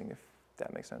freezing, if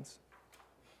that makes sense.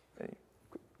 Any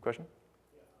question?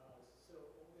 So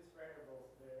all these variables,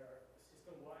 they're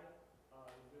system-wide. Is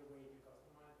there a way to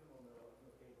customize them on the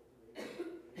table?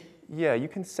 Yeah, you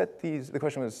can set these. The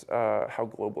question was, how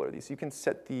global are these? You can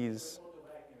set these.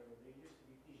 Autovacuum, they used to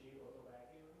be PG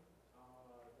Autovacuum,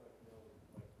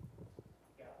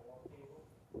 catalog table,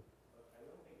 but I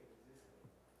don't think it exists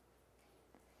anymore.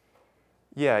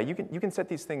 Yeah, you can set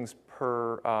these things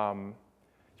per.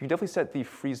 You can definitely set the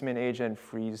freeze min age and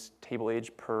freeze table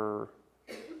age per,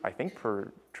 I think,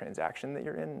 per transaction that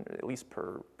you're in, at least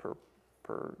per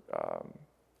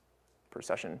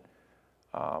session.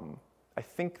 I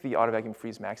think the autovacuum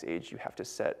freeze max age you have to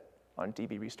set on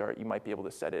DB restart. You might be able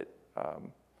to set it. I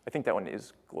think that one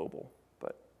is global,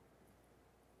 but.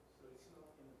 So it's not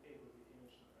in the table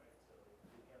definition, right? So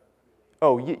you haven't really.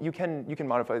 Oh, you can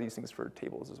modify these things for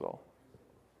tables as well.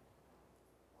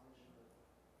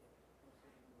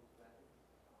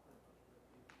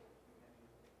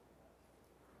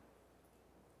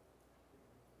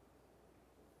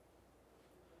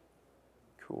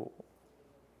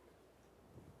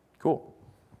 Cool.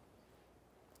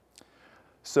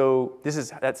 So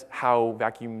that's how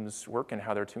vacuums work and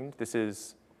how they're tuned. This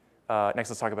is,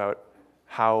 next let's talk about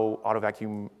how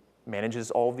Autovacuum manages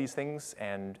all of these things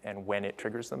and when it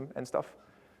triggers them and stuff.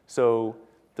 So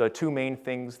the 2 main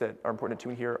things that are important to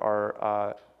tune here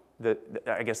are,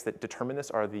 I guess that determine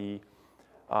this are the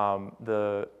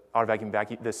Autovacuum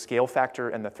vacuum, the scale factor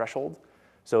and the threshold.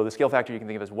 So the scale factor you can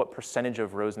think of as what percentage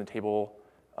of rows in the table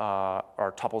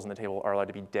our tuples in the table are allowed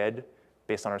to be dead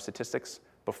based on our statistics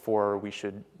before we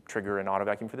should trigger an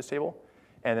autovacuum for this table.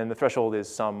 And then the threshold is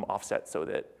some offset so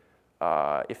that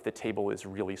if the table is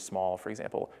really small, for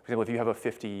example, if you have a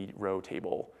 50-row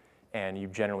table and you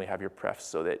generally have your prefs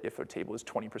so that if a table is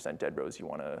 20% dead rows, you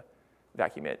want to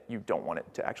vacuum it, you don't want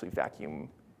it to actually vacuum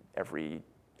every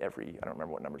I don't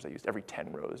remember what numbers I used, every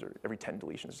 10 rows or every 10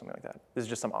 deletions or something like that. This is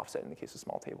just some offset in the case of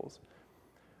small tables.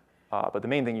 But the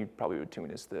main thing you probably would tune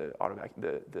is the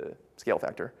the scale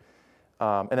factor.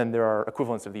 And then there are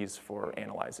equivalents of these for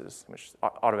analyzes, which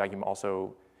Autovacuum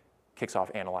also kicks off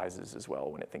analyzes as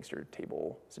well when it thinks your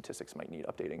table statistics might need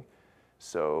updating.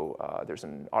 So there's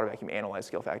an Autovacuum analyze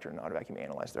scale factor and an Autovacuum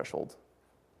analyze threshold.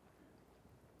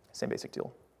 Same basic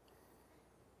deal.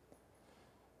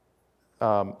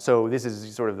 So this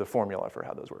is sort of the formula for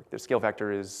how those work. The scale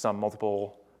factor is some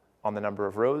multiple on the number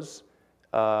of rows,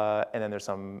 and then there's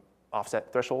some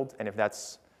offset threshold. And if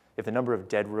the number of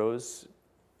dead rows,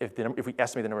 if we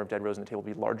estimate the number of dead rows in the table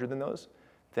to be larger than those,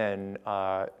 then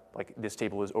like this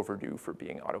table is overdue for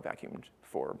being auto-vacuumed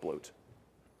for bloat.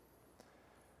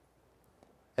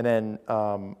 And then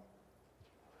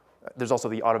there's also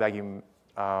the auto-vacuum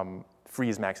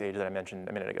freeze max age that I mentioned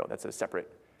a minute ago. That's a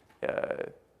separate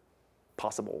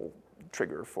possible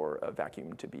trigger for a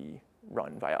vacuum to be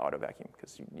run via auto-vacuum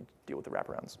because you need to deal with the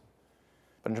wraparounds.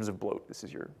 But in terms of bloat, this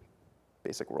is your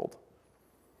basic world.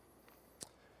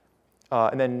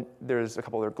 And then there's a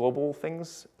couple other global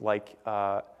things like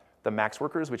the max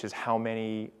workers, which is how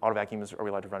many auto-vacuums are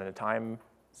we allowed to run at a time.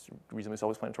 It's reasonably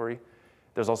self-explanatory.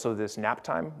 There's also this nap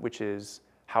time, which is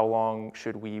how long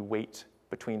should we wait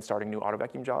between starting new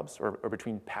auto-vacuum jobs or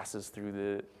between passes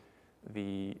through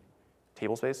the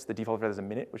table space. The default for that is a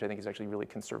minute, which I think is actually really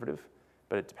conservative,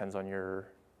 but it depends on your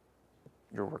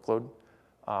workload.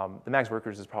 The max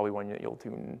workers is probably one that you'll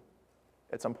tune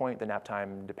at some point. The nap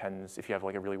time depends. If you have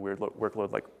like a really weird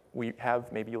workload like we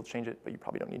have, maybe you'll change it, but you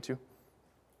probably don't need to.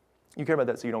 You care about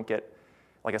that so you don't get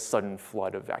like a sudden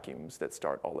flood of vacuums that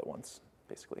start all at once,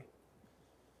 basically.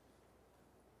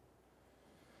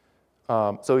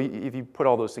 So if you put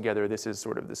all those together, this is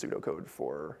sort of the pseudocode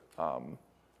for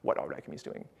what Autovacuum is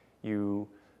doing. You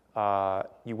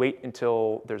wait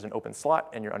until there's an open slot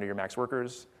and you're under your max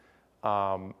workers.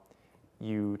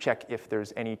 You check if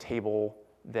there's any table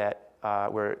that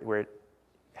where it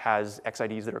has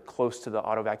XIDs that are close to the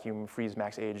Autovacuum freeze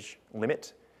max age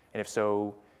limit, and if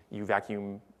so, you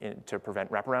vacuum to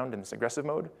prevent wraparound in this aggressive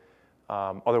mode.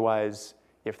 Otherwise,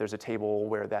 if there's a table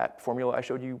where that formula I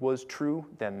showed you was true,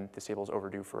 then this table is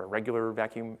overdue for a regular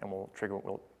vacuum, and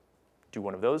we'll do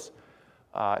one of those.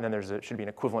 And then should be an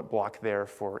equivalent block there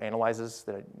for analyzes.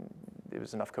 There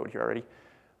was enough code here already.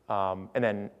 And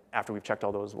then after we've checked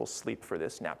all those, we'll sleep for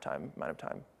this nap time amount of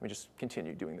time. We just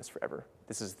continue doing this forever.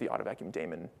 This is the Autovacuum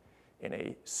daemon in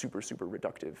a super, super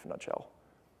reductive nutshell.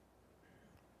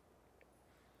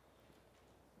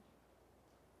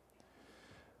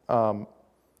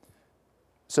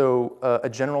 So a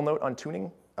general note on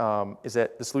tuning is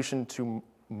that the solution to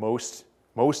most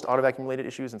Autovacuum related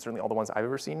issues, and certainly all the ones I've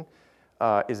ever seen,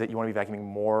 is that you want to be vacuuming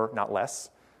more, not less.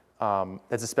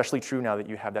 That's especially true now that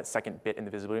you have that second bit in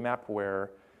the visibility map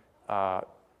where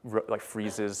like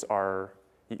freezes are,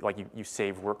 like you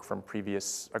save work from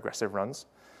previous aggressive runs.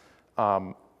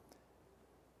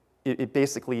 It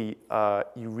basically,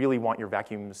 you really want your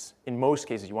vacuums, in most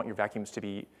cases, you want your vacuums to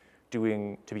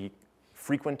be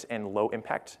frequent and low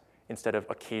impact instead of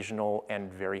occasional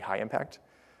and very high impact.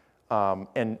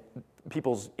 And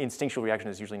people's instinctual reaction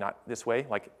is usually not this way.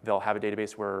 Like they'll have a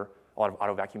database where a lot of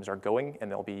auto vacuums are going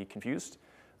and they'll be confused.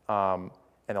 And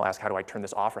they'll ask, how do I turn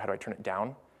this off or how do I turn it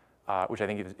down? Which I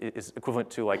think is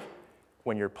equivalent to like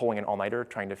when you're pulling an all-nighter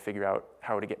trying to figure out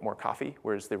how to get more coffee,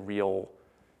 whereas the real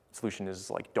solution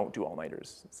is like, don't do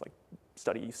all-nighters. It's like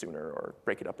study sooner or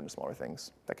break it up into smaller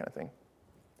things, that kind of thing.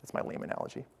 That's my lame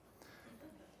analogy.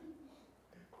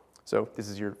 So this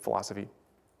is your philosophy.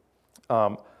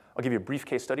 I'll give you a brief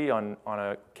case study on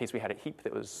a case we had at Heap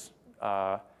that was,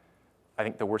 I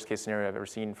think, the worst case scenario I've ever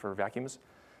seen for vacuums.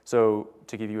 So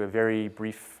to give you a very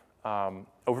brief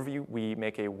overview, we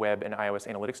make a web and iOS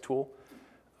analytics tool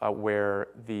where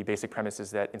the basic premise is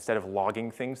that instead of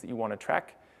logging things that you want to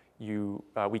track,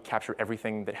 we capture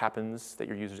everything that happens that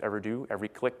your users ever do, every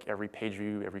click, every page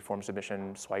view, every form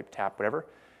submission, swipe, tap, whatever.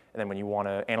 And then when you want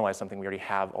to analyze something, we already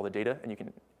have all the data, and you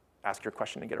can ask your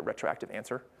question and get a retroactive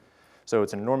answer. So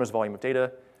it's an enormous volume of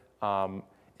data.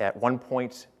 At one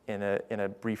point in a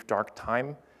brief dark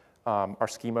time, our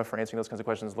schema for answering those kinds of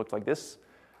questions looked like this.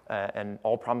 And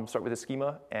all problems start with a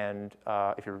schema. And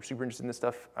if you're super interested in this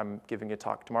stuff, I'm giving a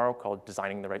talk tomorrow called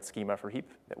Designing the Right Schema for Heap,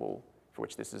 for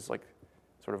which this is like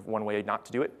sort of one way not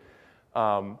to do it.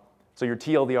 So your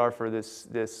TLDR for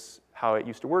this how it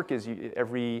used to work is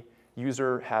every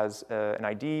user has an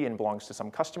ID and belongs to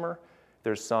some customer.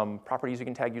 There's some properties you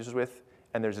can tag users with.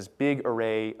 And there's this big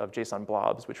array of JSON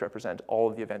blobs which represent all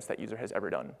of the events that user has ever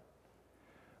done.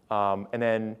 And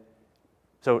then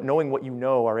So knowing what you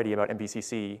know already about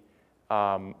MVCC,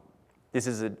 this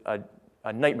is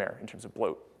a nightmare in terms of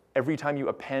bloat. Every time you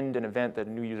append an event that a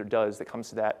new user does that comes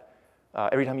to that,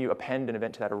 every time you append an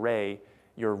event to that array,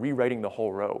 you're rewriting the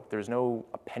whole row. There's no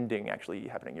appending actually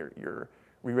happening. You're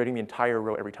rewriting the entire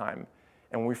row every time.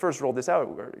 And when we first rolled this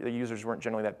out, the users weren't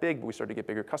generally that big, but we started to get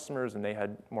bigger customers, and they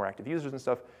had more active users and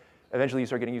stuff. Eventually, you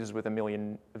start getting users with 1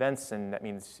 million events, and that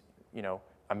means 1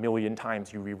 million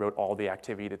times you rewrote all the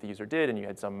activity that the user did, and you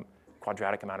had some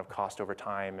quadratic amount of cost over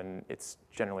time, and it's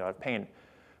generally a lot of pain.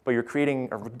 But you're creating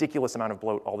a ridiculous amount of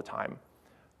bloat all the time.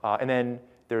 And then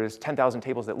there's 10,000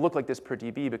 tables that look like this per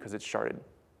DB because it's sharded.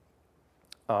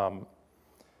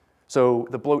 So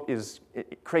the bloat is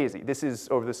crazy. This is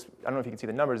over this, I don't know if you can see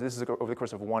the numbers, this is over the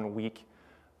course of 1 week.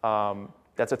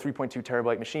 That's a 3.2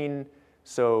 terabyte machine.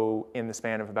 So in the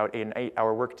span of about an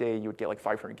 8-hour workday, you would get like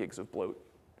 500 gigs of bloat.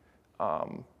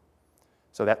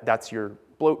 So that's your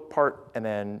bloat part, and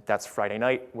then that's Friday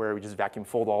night, where we just vacuum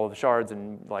fold all of the shards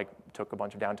and like took a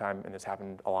bunch of downtime, and this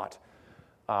happened a lot.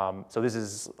 So this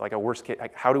is like a worst case.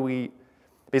 Like how do we,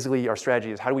 basically our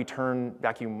strategy is how do we turn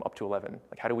vacuum up to 11?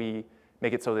 Like how do we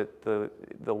make it so that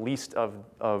the least of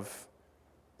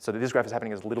so that this graph is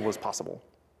happening as little as possible?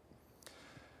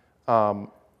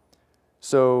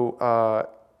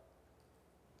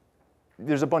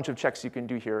 There's a bunch of checks you can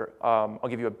do here. I'll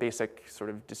give you a basic sort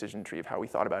of decision tree of how we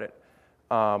thought about it.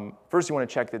 First, you want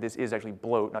to check that this is actually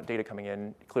bloat, not data coming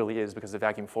in. It clearly is, because the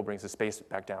vacuum full brings the space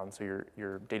back down, so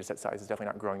your data set size is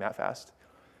definitely not growing that fast.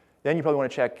 Then you probably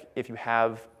want to check if you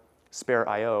have spare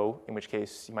I/O, in which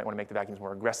case you might want to make the vacuums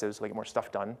more aggressive so they get more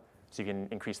stuff done. So you can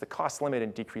increase the cost limit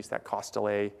and decrease that cost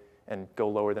delay and go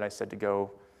lower than I said to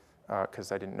go,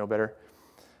 because I didn't know better.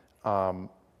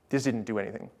 This didn't do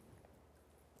anything.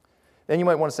 Then you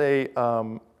might want to say,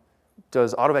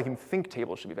 does Autovacuum think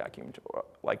tables should be vacuumed? Or,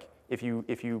 like if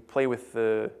you play with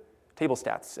the table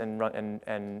stats and run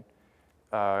and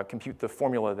compute the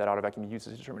formula that Autovacuum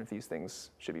uses to determine if these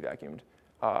things should be vacuumed,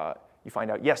 you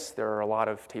find out, yes, there are a lot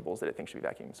of tables that it thinks should be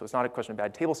vacuumed. So it's not a question of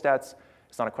bad table stats.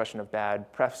 It's not a question of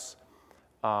bad prefs.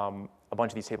 A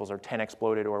bunch of these tables are 10x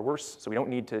bloated or worse, so we don't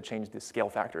need to change the scale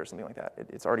factor or something like that.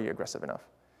 It's already aggressive enough.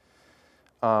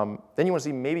 Then you want to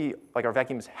see maybe like our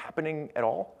vacuums happening at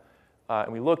all.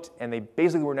 And we looked, and they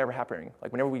basically were never happening.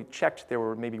 Like whenever we checked, there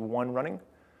were maybe 1 running.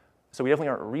 So we definitely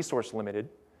aren't resource limited.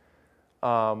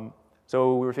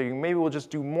 So we were thinking maybe we'll just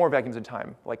do more vacuums at a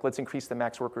time. Like let's increase the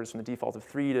max workers from the default of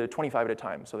 3 to 25 at a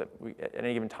time, so that at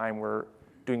any given time we're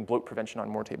doing bloat prevention on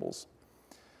more tables.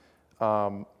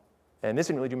 And this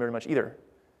didn't really do very much either.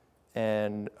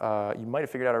 And you might have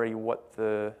figured out already what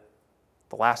the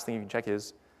last thing you can check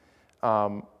is.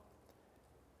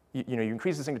 You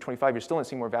increase this thing to 25, you're still not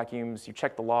seeing more vacuums. You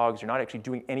check the logs, you're not actually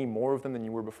doing any more of them than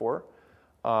you were before.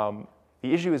 The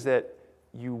issue is that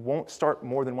you won't start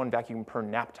more than 1 vacuum per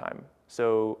nap time.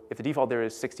 So if the default there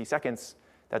is 60 seconds,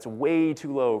 that's way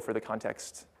too low for the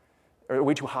context, or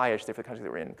way too high, I should say, for the context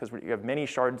that we're in, because you have many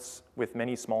shards with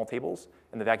many small tables,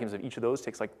 and the vacuums of each of those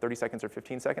takes like 30 seconds or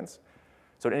 15 seconds.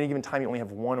 So at any given time, you only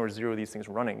have 1 or 0 of these things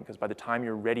running, because by the time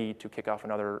you're ready to kick off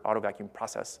another auto vacuum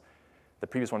process, the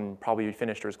previous one probably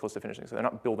finished or is close to finishing, so they're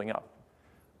not building up.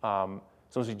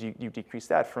 So as you decrease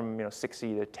that from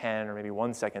 60 to 10 or maybe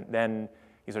 1 second, then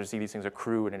you start to see these things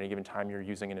accrue, and at any given time you're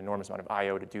using an enormous amount of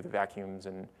I/O to do the vacuums,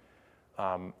 and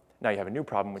now you have a new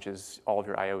problem, which is all of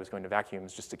your I/O is going to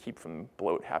vacuums just to keep from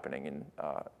bloat happening. And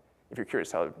if you're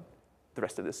curious how the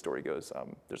rest of this story goes,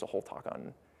 there's a whole talk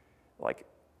on like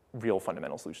real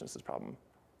fundamental solutions to this problem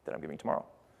that I'm giving tomorrow.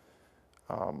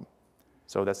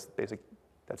 So that's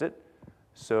it.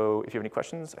 So if you have any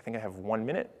questions, I think I have 1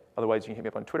 minute. Otherwise, you can hit me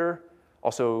up on Twitter.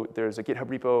 Also, there's a GitHub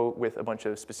repo with a bunch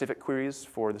of specific queries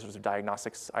for the sorts of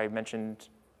diagnostics I mentioned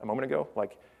a moment ago,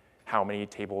 like how many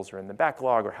tables are in the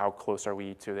backlog, or how close are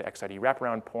we to the XID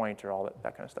wraparound point, or all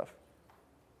that kind of stuff.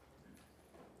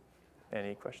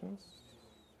 Any questions?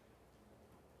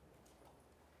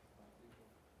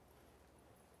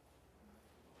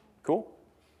 Cool.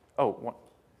 Oh, one.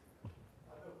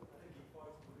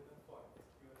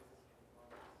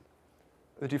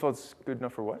 The default's good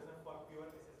enough for what?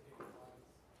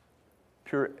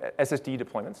 Pure SSD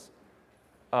deployments.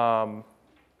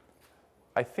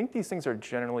 I think these things are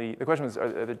generally, the question was,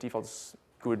 are the defaults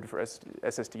good for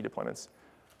SSD deployments?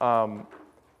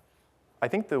 I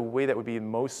think the way that would be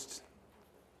most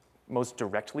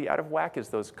directly out of whack is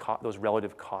those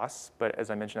relative costs, but as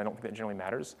I mentioned, I don't think that generally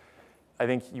matters. I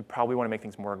think you probably want to make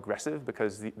things more aggressive,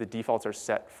 because the defaults are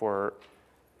set for,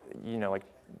 like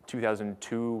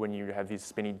 2002, when you have these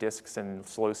spinny disks and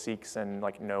slow seeks and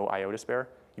like no I/O to spare.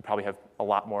 You probably have a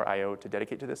lot more I/O to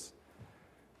dedicate to this.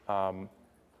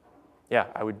 yeah,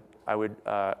 I would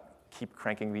keep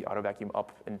cranking the auto vacuum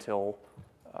up until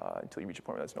you reach a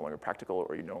point where that's no longer practical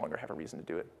or you no longer have a reason to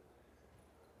do it.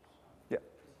 Yeah.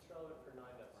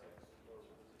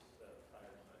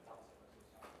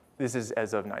 This is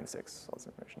as of 9.6, all this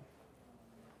information.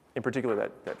 In particular,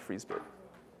 that freeze bit.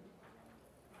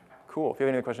 Cool. If you have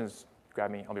any other questions,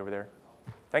 grab me. I'll be over there.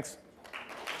 Thanks.